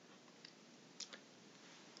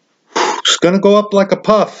 it's going to go up like a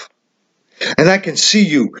puff. And I can see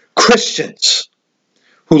you, Christians,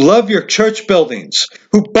 who love your church buildings,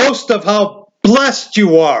 who boast of how blessed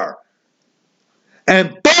you are,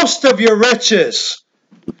 and boast of your riches.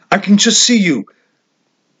 I can just see you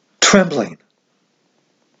trembling.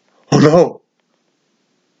 Oh no,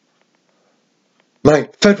 my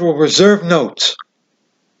Federal Reserve notes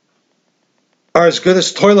are as good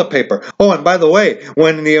as toilet paper. Oh, and by the way,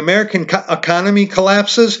 when the American economy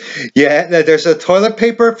collapses, yeah, there's a toilet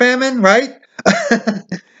paper famine, right?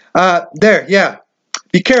 Yeah.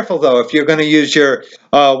 Be careful, though, if you're going to use your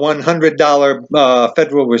 $100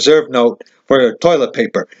 Federal Reserve note for toilet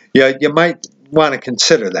paper. Yeah, you might want to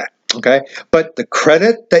consider that, okay? But the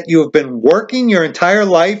credit that you have been working your entire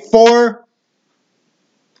life for,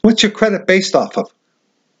 what's your credit based off of?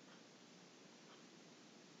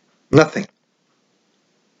 Nothing.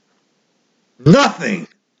 Nothing.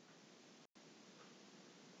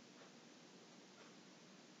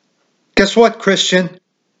 Guess what, Christian?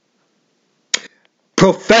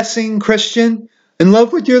 Professing Christian, in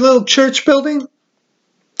love with your little church building?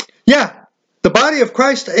 Yeah, the body of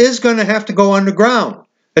Christ is going to have to go underground.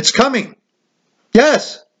 It's coming.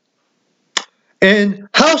 Yes. In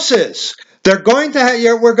houses. We're going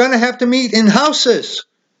to have to meet in houses.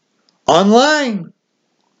 Online.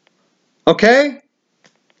 Okay?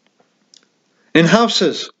 In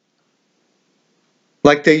houses.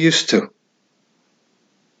 Like they used to.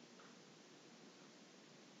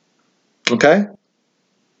 Okay?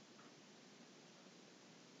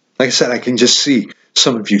 Like I said, I can just see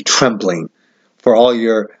some of you trembling for all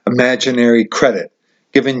your imaginary credit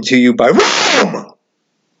given to you by Rome.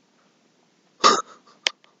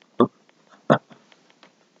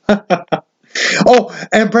 Oh,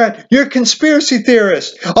 and Brad, you're a conspiracy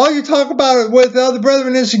theorist. All you talk about with the other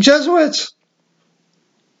brethren is the Jesuits.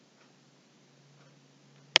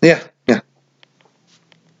 Yeah.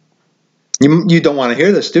 You don't want to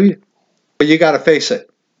hear this, do you? But you got to face it.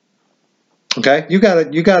 Okay? You got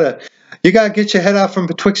to get your head out from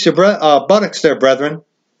betwixt your buttocks there, brethren.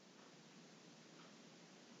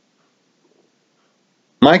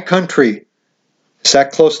 My country is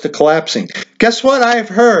that close to collapsing. Guess what I've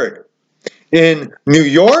heard? In New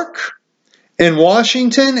York, in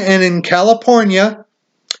Washington, and in California,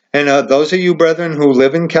 and those of you brethren who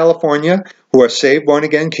live in California, who are saved, born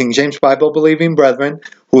again, King James Bible believing brethren,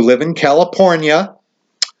 who live in California,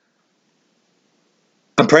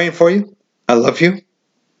 I'm praying for you. I love you.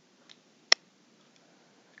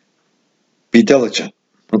 Be diligent,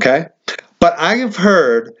 okay? But I have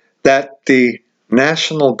heard that the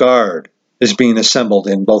National Guard is being assembled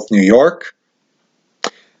in both New York,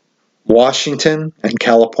 Washington, and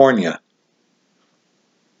California.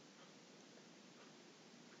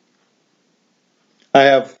 I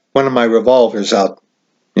have one of my revolvers out,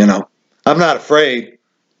 you know. I'm not afraid,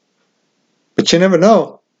 but you never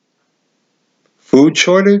know. Food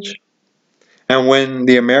shortage, and when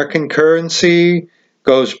the American currency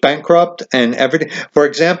goes bankrupt and everything. For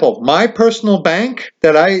example, my personal bank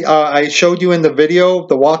that I showed you in the video,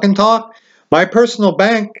 the walk and talk, my personal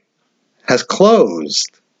bank has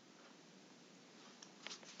closed.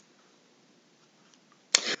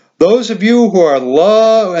 Those of you who are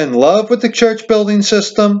in love with the church building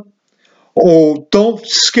system, oh, don't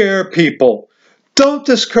scare people. Don't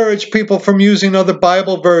discourage people from using other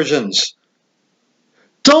Bible versions.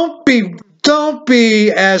 Don't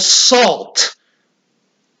be as salt,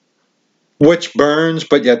 which burns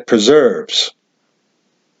but yet preserves.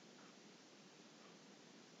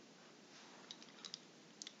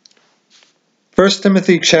 1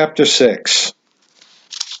 Timothy chapter 6,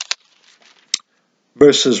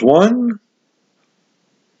 verses 1.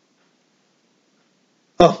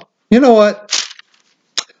 Oh, you know what?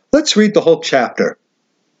 Let's read the whole chapter.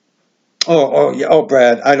 Oh,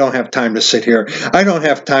 Brad, I don't have time to sit here. I don't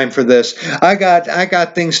have time for this. I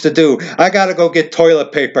got things to do. I got to go get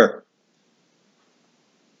toilet paper.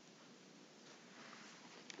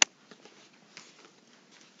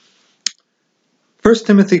 First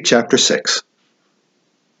Timothy chapter 6.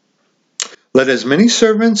 Let as many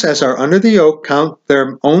servants as are under the yoke count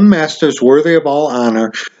their own masters worthy of all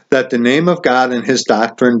honor, that the name of God and his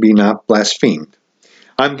doctrine be not blasphemed.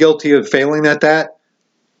 I'm guilty of failing at that.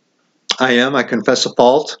 I confess a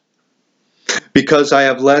fault, because I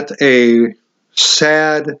have let a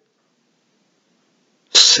sad,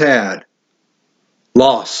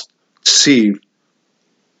 lost, deceived,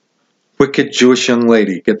 wicked Jewish young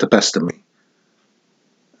lady get the best of me.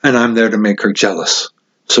 And I'm there to make her jealous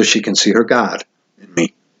so she can see her God in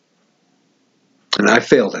me. And I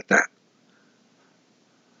failed at that.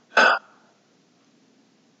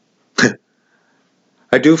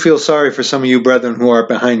 I do feel sorry for some of you brethren who are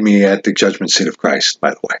behind me at the judgment seat of Christ, by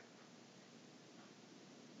the way.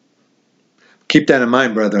 Keep that in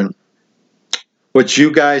mind, brethren. What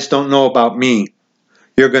you guys don't know about me,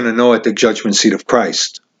 you're going to know at the judgment seat of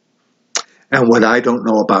Christ. And what I don't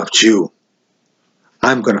know about you,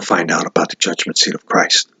 I'm going to find out about the judgment seat of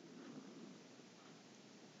Christ.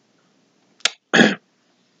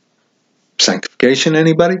 Sanctification,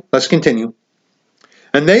 anybody? Let's continue.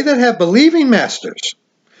 And they that have believing masters,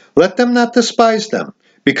 let them not despise them,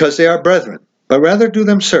 because they are brethren, but rather do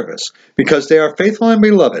them service, because they are faithful and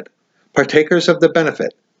beloved, partakers of the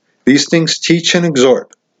benefit. These things teach and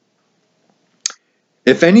exhort.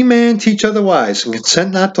 If any man teach otherwise, and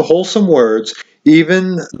consent not to wholesome words,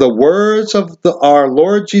 even the words of our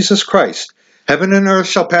Lord Jesus Christ, heaven and earth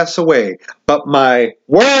shall pass away, but my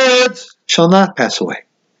words shall not pass away.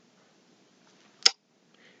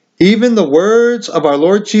 even the words of our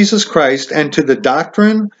Lord Jesus Christ, and to the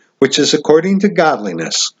doctrine which is according to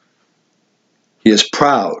godliness. He is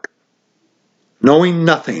proud, knowing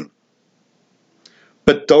nothing,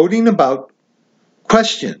 but doting about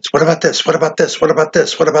questions. What about this? What about this? What about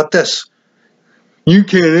this? What about this? You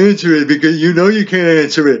can't answer it because you know you can't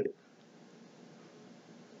answer it.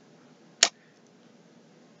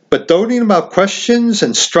 But doting about questions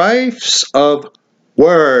and strifes of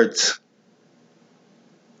words,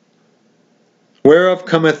 whereof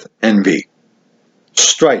cometh envy,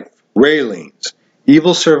 strife, railings,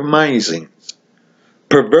 evil surmisings,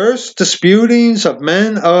 perverse disputings of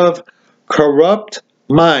men of corrupt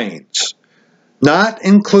minds, not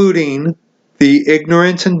including the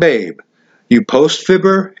ignorant and babe, you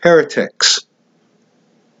post-fibber heretics,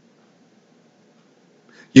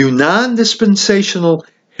 you non-dispensational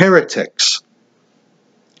heretics.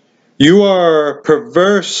 You are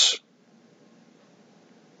perverse,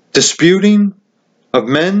 disputing of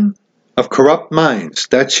men of corrupt minds.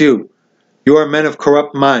 That's you. You are men of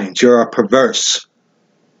corrupt minds. You are perverse.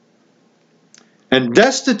 And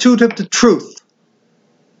destitute of the truth.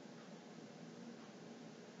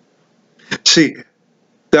 See,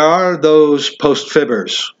 there are those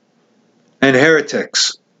post-fibbers and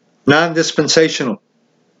heretics, non-dispensational,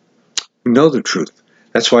 who know the truth.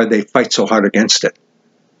 That's why they fight so hard against it.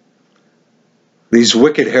 These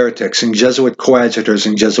wicked heretics and Jesuit coadjutors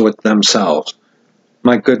and Jesuit themselves.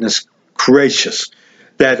 My goodness gracious.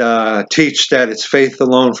 That teach that it's faith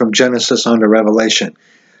alone from Genesis on to Revelation.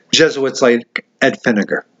 Jesuits like Ed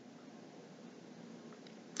Finnegar.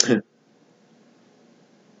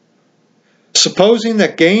 Supposing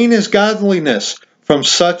that gain is godliness, from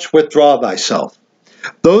such withdraw thyself.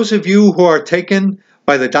 Those of you who are taken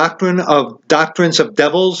by the doctrines of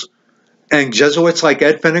devils and Jesuits like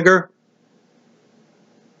Ed Finnegar,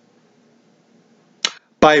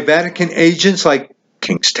 by Vatican agents like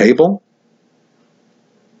King's Table,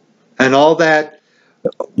 and all that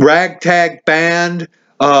ragtag band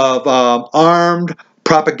of armed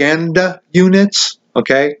propaganda units,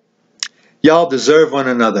 okay? Y'all deserve one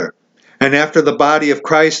another. And after the body of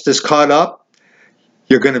Christ is caught up,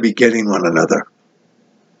 you're going to be getting one another.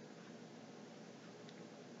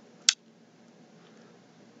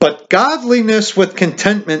 But godliness with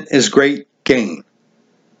contentment is great gain.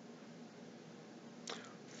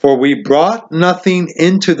 For we brought nothing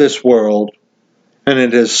into this world, and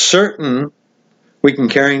it is certain we can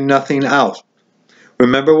carry nothing out.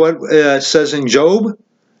 Remember what it says in Job?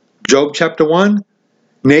 Job chapter 1?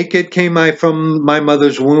 Naked came I from my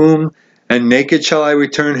mother's womb, and naked shall I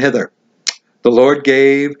return hither. The Lord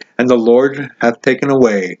gave, and the Lord hath taken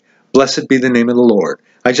away. Blessed be the name of the Lord.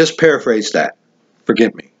 I just paraphrased that.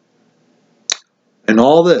 Forgive me. And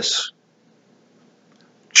all this,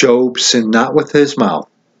 Job sinned not with his mouth,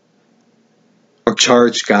 or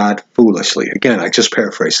charged God foolishly. Again, I just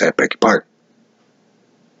paraphrased that, beg your pardon.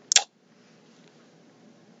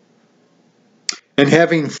 And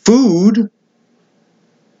having food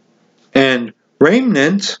and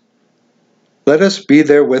raiment, let us be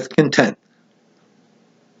therewith content.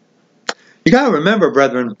 You got to remember,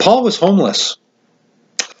 brethren, Paul was homeless.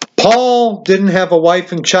 Paul didn't have a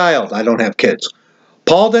wife and child. I don't have kids.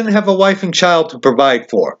 Paul didn't have a wife and child to provide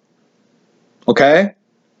for. Okay?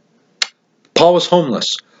 Paul was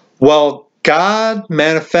homeless. Well, God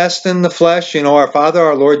manifest in the flesh, our Father,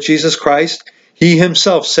 our Lord Jesus Christ, He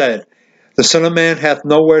Himself said, the Son of Man hath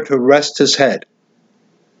nowhere to rest His head.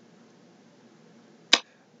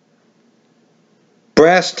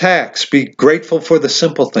 Brass tacks, be grateful for the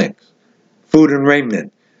simple things. Food and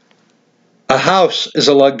raiment. A house is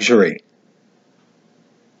a luxury.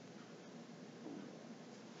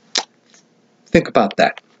 Think about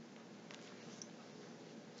that.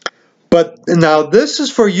 But now this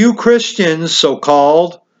is for you Christians,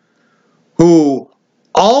 so-called, who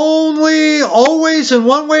only, always, in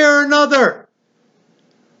one way or another,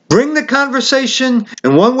 bring the conversation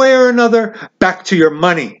in one way or another back to your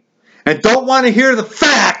money. And don't want to hear the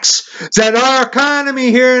facts that our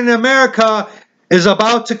economy here in America is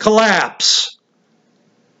about to collapse.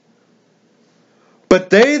 But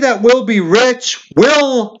they that will be rich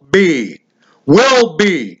will be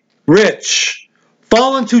rich,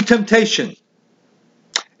 fall into temptation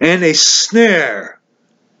and a snare,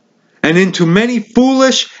 and into many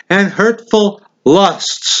foolish and hurtful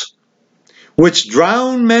lusts, which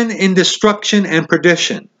drown men in destruction and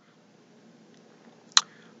perdition.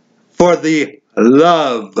 For the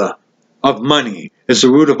love of money is the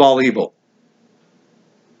root of all evil.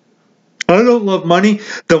 I don't love money.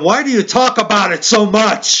 Then why do you talk about it so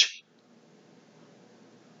much?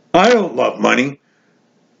 I don't love money.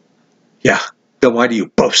 Yeah, then why do you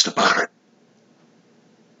boast about it?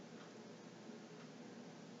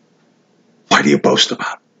 Why do you boast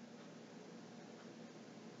about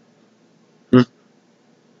it?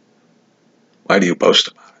 Why do you boast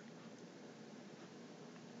about it?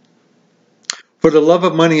 For the love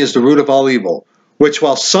of money is the root of all evil, which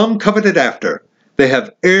while some coveted after, they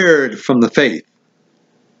have erred from the faith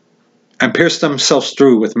and pierced themselves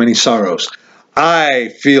through with many sorrows. I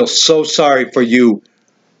feel so sorry for you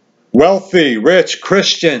wealthy, rich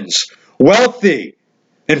Christians, wealthy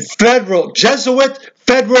in Jesuit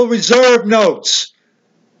Federal Reserve notes,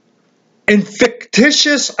 in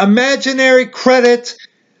fictitious imaginary credit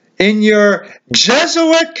in your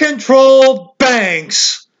Jesuit-controlled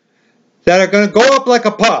banks that are going to go up like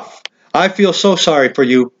a puff. I feel so sorry for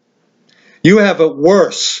you. You have it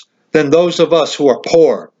worse than those of us who are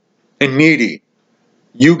poor and needy.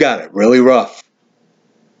 You got it really rough.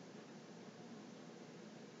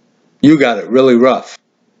 You got it really rough.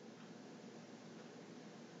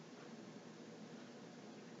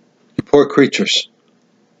 You poor creatures.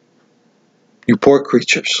 You poor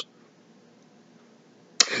creatures.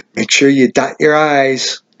 Make sure you dot your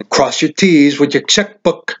I's and cross your T's with your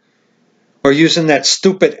checkbook. Or using that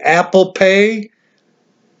stupid Apple Pay.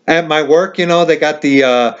 At my work, you know, they got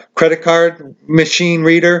the credit card machine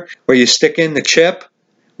reader where you stick in the chip,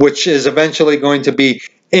 which is eventually going to be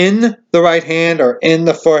in the right hand or in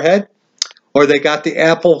the forehead. Or they got the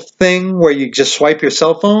Apple thing where you just swipe your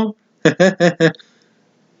cell phone.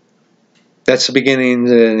 That's the beginning,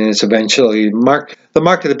 and it's eventually the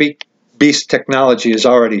mark of the beast technology is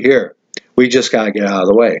already here. We just got to get out of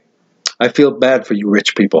the way. I feel bad for you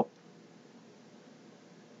rich people.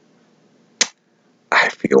 I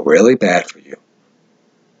feel really bad for you.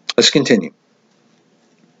 Let's continue.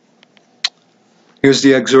 Here's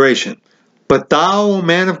the exhortation. But thou, O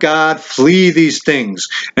man of God, flee these things,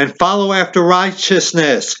 and follow after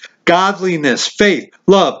righteousness, godliness, faith,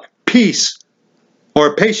 love, peace,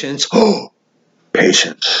 or patience. Oh,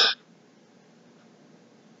 patience.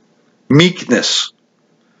 Meekness.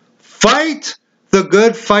 Fight the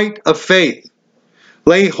good fight of faith.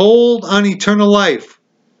 Lay hold on eternal life,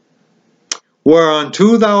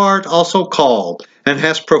 whereunto thou art also called, and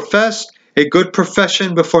hast professed a good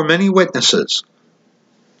profession before many witnesses.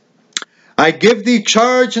 I give thee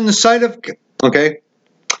charge in the sight of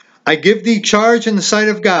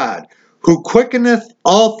God, who quickeneth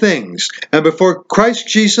all things, and before Christ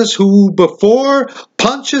Jesus, who before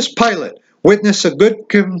Pontius Pilate witnessed a good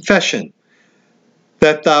confession,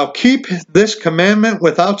 that thou keep this commandment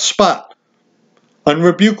without spot,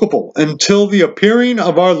 unrebukable, until the appearing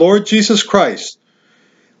of our Lord Jesus Christ,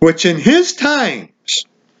 which in his times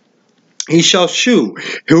he shall shew,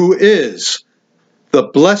 who is the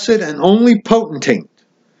blessed and only potentate,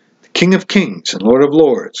 the King of kings and Lord of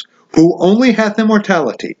lords, who only hath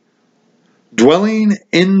immortality, dwelling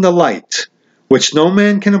in the light, which no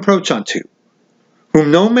man can approach unto, whom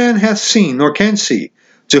no man hath seen nor can see,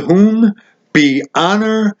 to whom be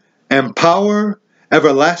honor and power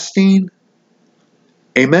everlasting.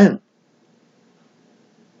 Amen.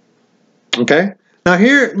 Okay? Now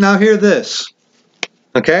hear this.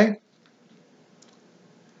 Okay?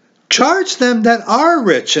 Charge them that are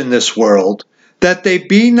rich in this world, that they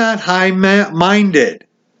be not high-minded,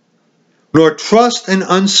 nor trust in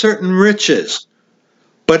uncertain riches,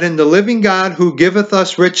 but in the living God, who giveth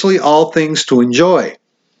us richly all things to enjoy.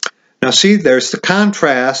 Now see, there's the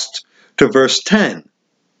contrast to verse 10.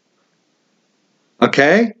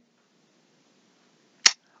 Okay?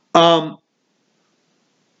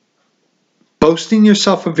 Boasting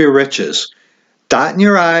yourself of your riches, dotting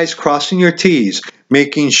your I's, crossing your T's,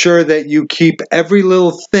 making sure that you keep every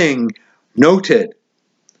little thing noted,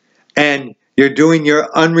 and you're doing your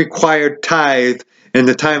unrequired tithe in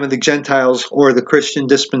the time of the Gentiles or the Christian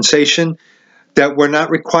dispensation, that we're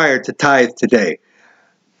not required to tithe today.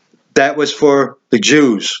 That was for the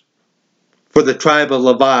Jews, for the tribe of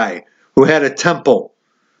Levi, who had a temple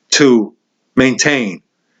to maintain.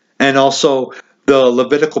 And also the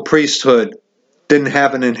Levitical priesthood didn't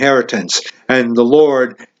have an inheritance. And the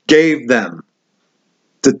Lord gave them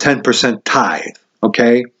the 10% tithe.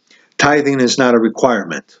 Okay? Tithing is not a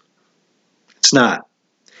requirement. It's not.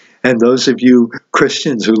 And those of you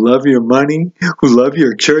Christians who love your money, who love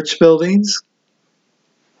your church buildings,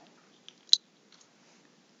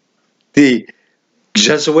 the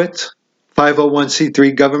Jesuit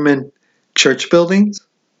 501c3 government church buildings,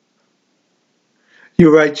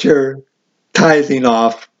 you write your tithing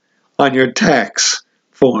off on your tax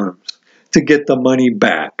forms to get the money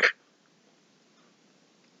back.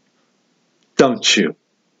 Don't you?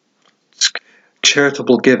 It's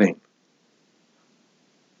charitable giving.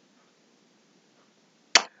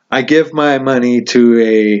 I give my money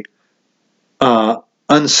to a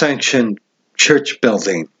unsanctioned church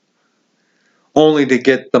building only to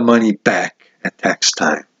get the money back at tax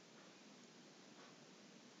time.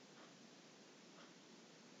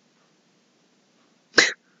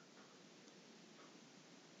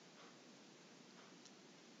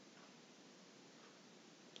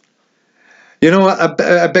 You know what?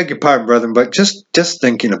 I beg your pardon, brethren, but just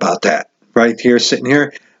thinking about that right here, sitting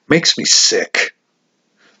here, makes me sick.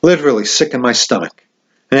 Literally sick in my stomach.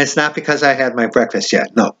 And it's not because I had my breakfast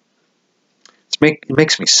yet. No. It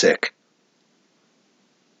makes me sick.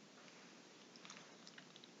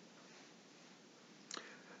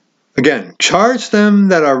 Again, charge them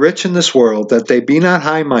that are rich in this world that they be not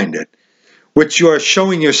high-minded, which you are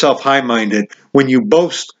showing yourself high-minded when you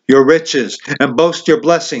boast your riches and boast your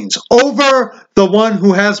blessings over the one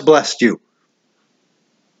who has blessed you.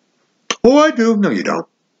 Oh, I do. No, you don't.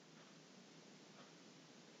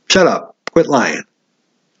 Shut up. Quit lying.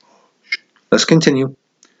 Let's continue.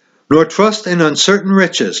 Nor trust in uncertain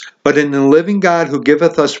riches, but in the living God who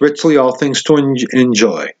giveth us richly all things to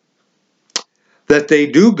enjoy. That they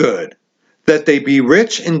do good, that they be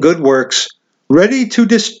rich in good works, ready to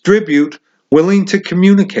distribute, willing to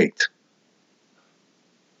communicate.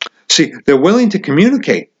 See, they're willing to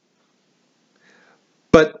communicate,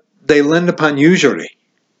 but they lend upon usury.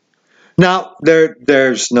 Now,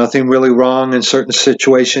 there's nothing really wrong in certain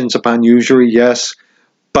situations upon usury, yes,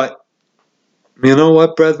 but you know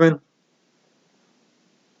what, brethren?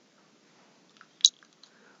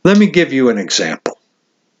 Let me give you an example.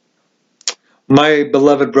 My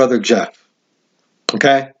beloved brother Jeff,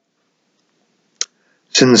 okay?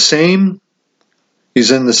 He's in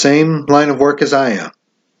the same line of work as I am.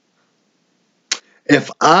 If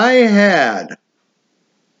I had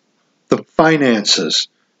the finances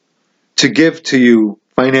to give to you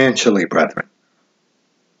financially, brethren,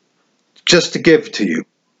 just to give to you,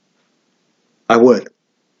 I would.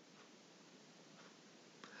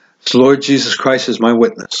 The Lord Jesus Christ is my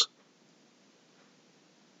witness.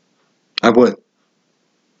 I would.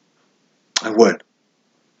 I would.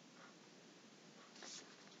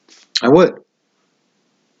 I would.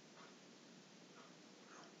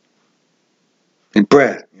 And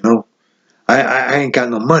Brad, you know, I ain't got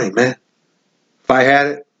no money, man. If I had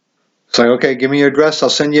it, it's like, okay, give me your address. I'll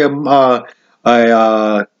send you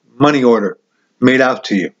a money order made out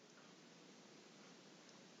to you.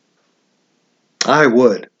 I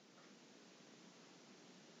would.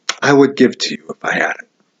 I would give to you if I had it.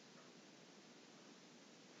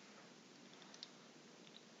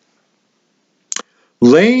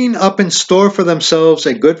 Laying up in store for themselves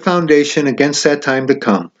a good foundation against that time to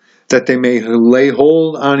come, that they may lay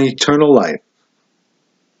hold on eternal life.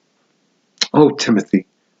 O Timothy,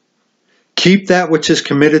 keep that which is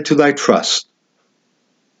committed to thy trust,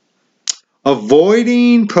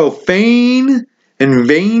 avoiding profane and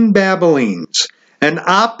vain babblings, and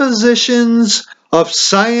oppositions of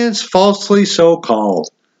science falsely so called,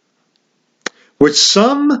 which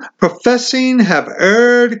some professing have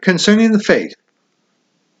erred concerning the faith.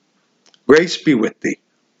 Grace be with thee.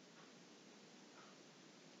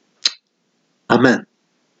 Amen.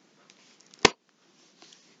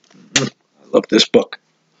 I love this book.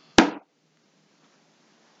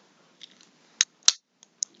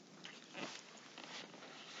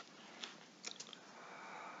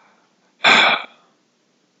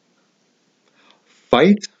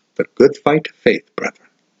 Fight the good fight of faith, brethren.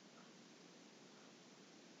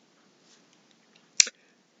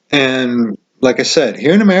 And like I said,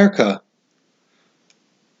 here in America,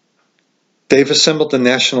 they've assembled the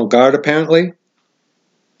National Guard apparently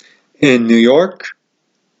in New York,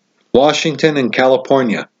 Washington, and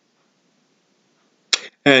California.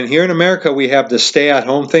 And here in America, we have the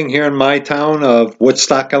stay-at-home thing here in my town of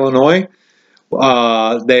Woodstock, Illinois.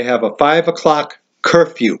 They have a 5 o'clock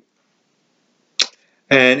curfew.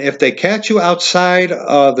 And if they catch you outside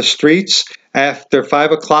the streets after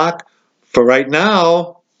 5 o'clock, for right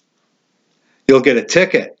now, you'll get a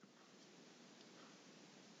ticket.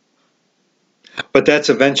 But that's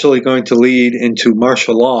eventually going to lead into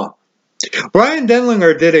martial law. Brian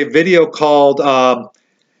Denlinger did a video called,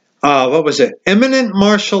 what was it? Imminent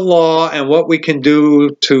Martial Law and What We Can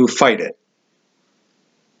Do to Fight It.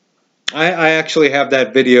 I actually have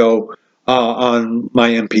that video on my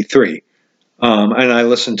MP3. And I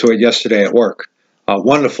listened to it yesterday at work. A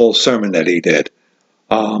wonderful sermon that he did.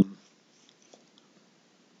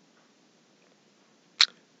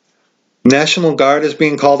 National Guard is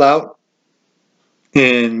being called out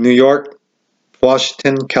in New York,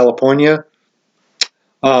 Washington, California.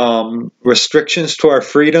 Restrictions to our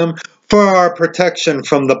freedom for our protection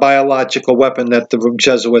from the biological weapon that the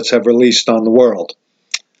Jesuits have released on the world.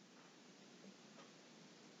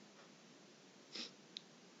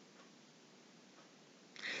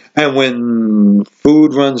 And when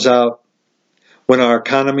food runs out, when our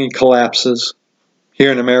economy collapses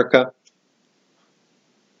here in America,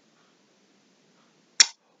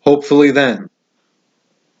 hopefully then,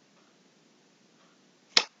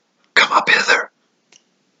 come up hither.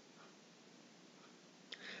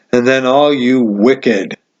 And then all you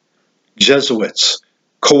wicked Jesuits,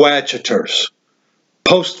 coadjutors,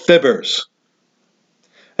 post-fibbers,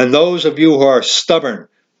 and those of you who are stubborn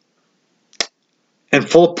and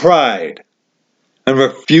full of pride and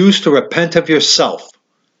refuse to repent of yourself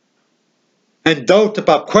and dote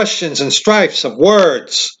about questions and strifes of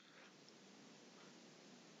words,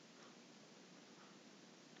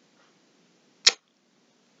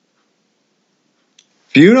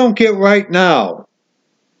 if you don't get right now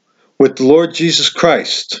with the Lord Jesus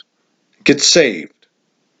Christ, get saved,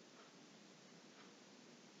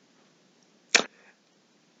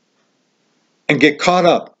 and get caught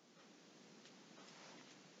up,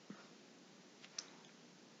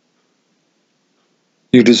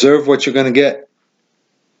 you deserve what you're going to get.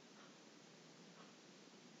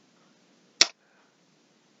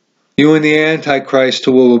 You and the Antichrist,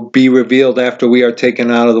 who will be revealed after we are taken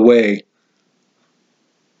out of the way,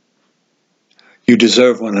 you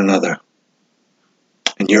deserve one another,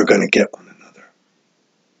 and you're going to get one another.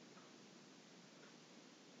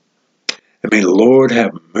 And may the Lord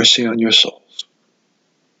have mercy on your souls.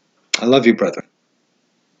 I love you, brethren.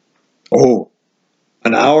 Oh,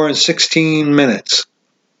 an hour and 16 minutes.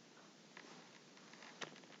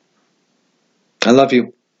 I love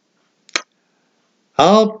you.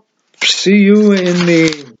 I'll see you in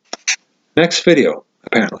the next video,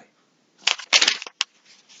 apparently.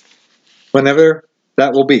 Whenever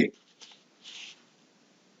that will be.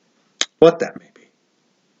 What that may be.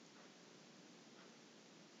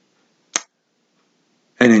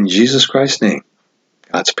 And in Jesus Christ's name,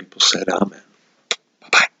 God's people said amen.